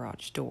of the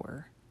garage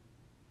door,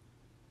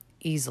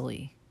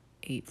 easily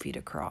 8 feet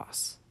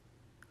across.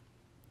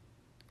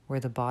 where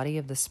the body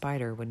of the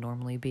spider would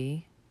normally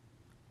be,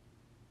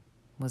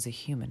 was a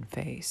human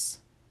face.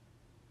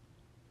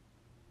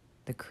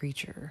 The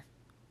creature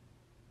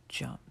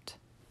jumped.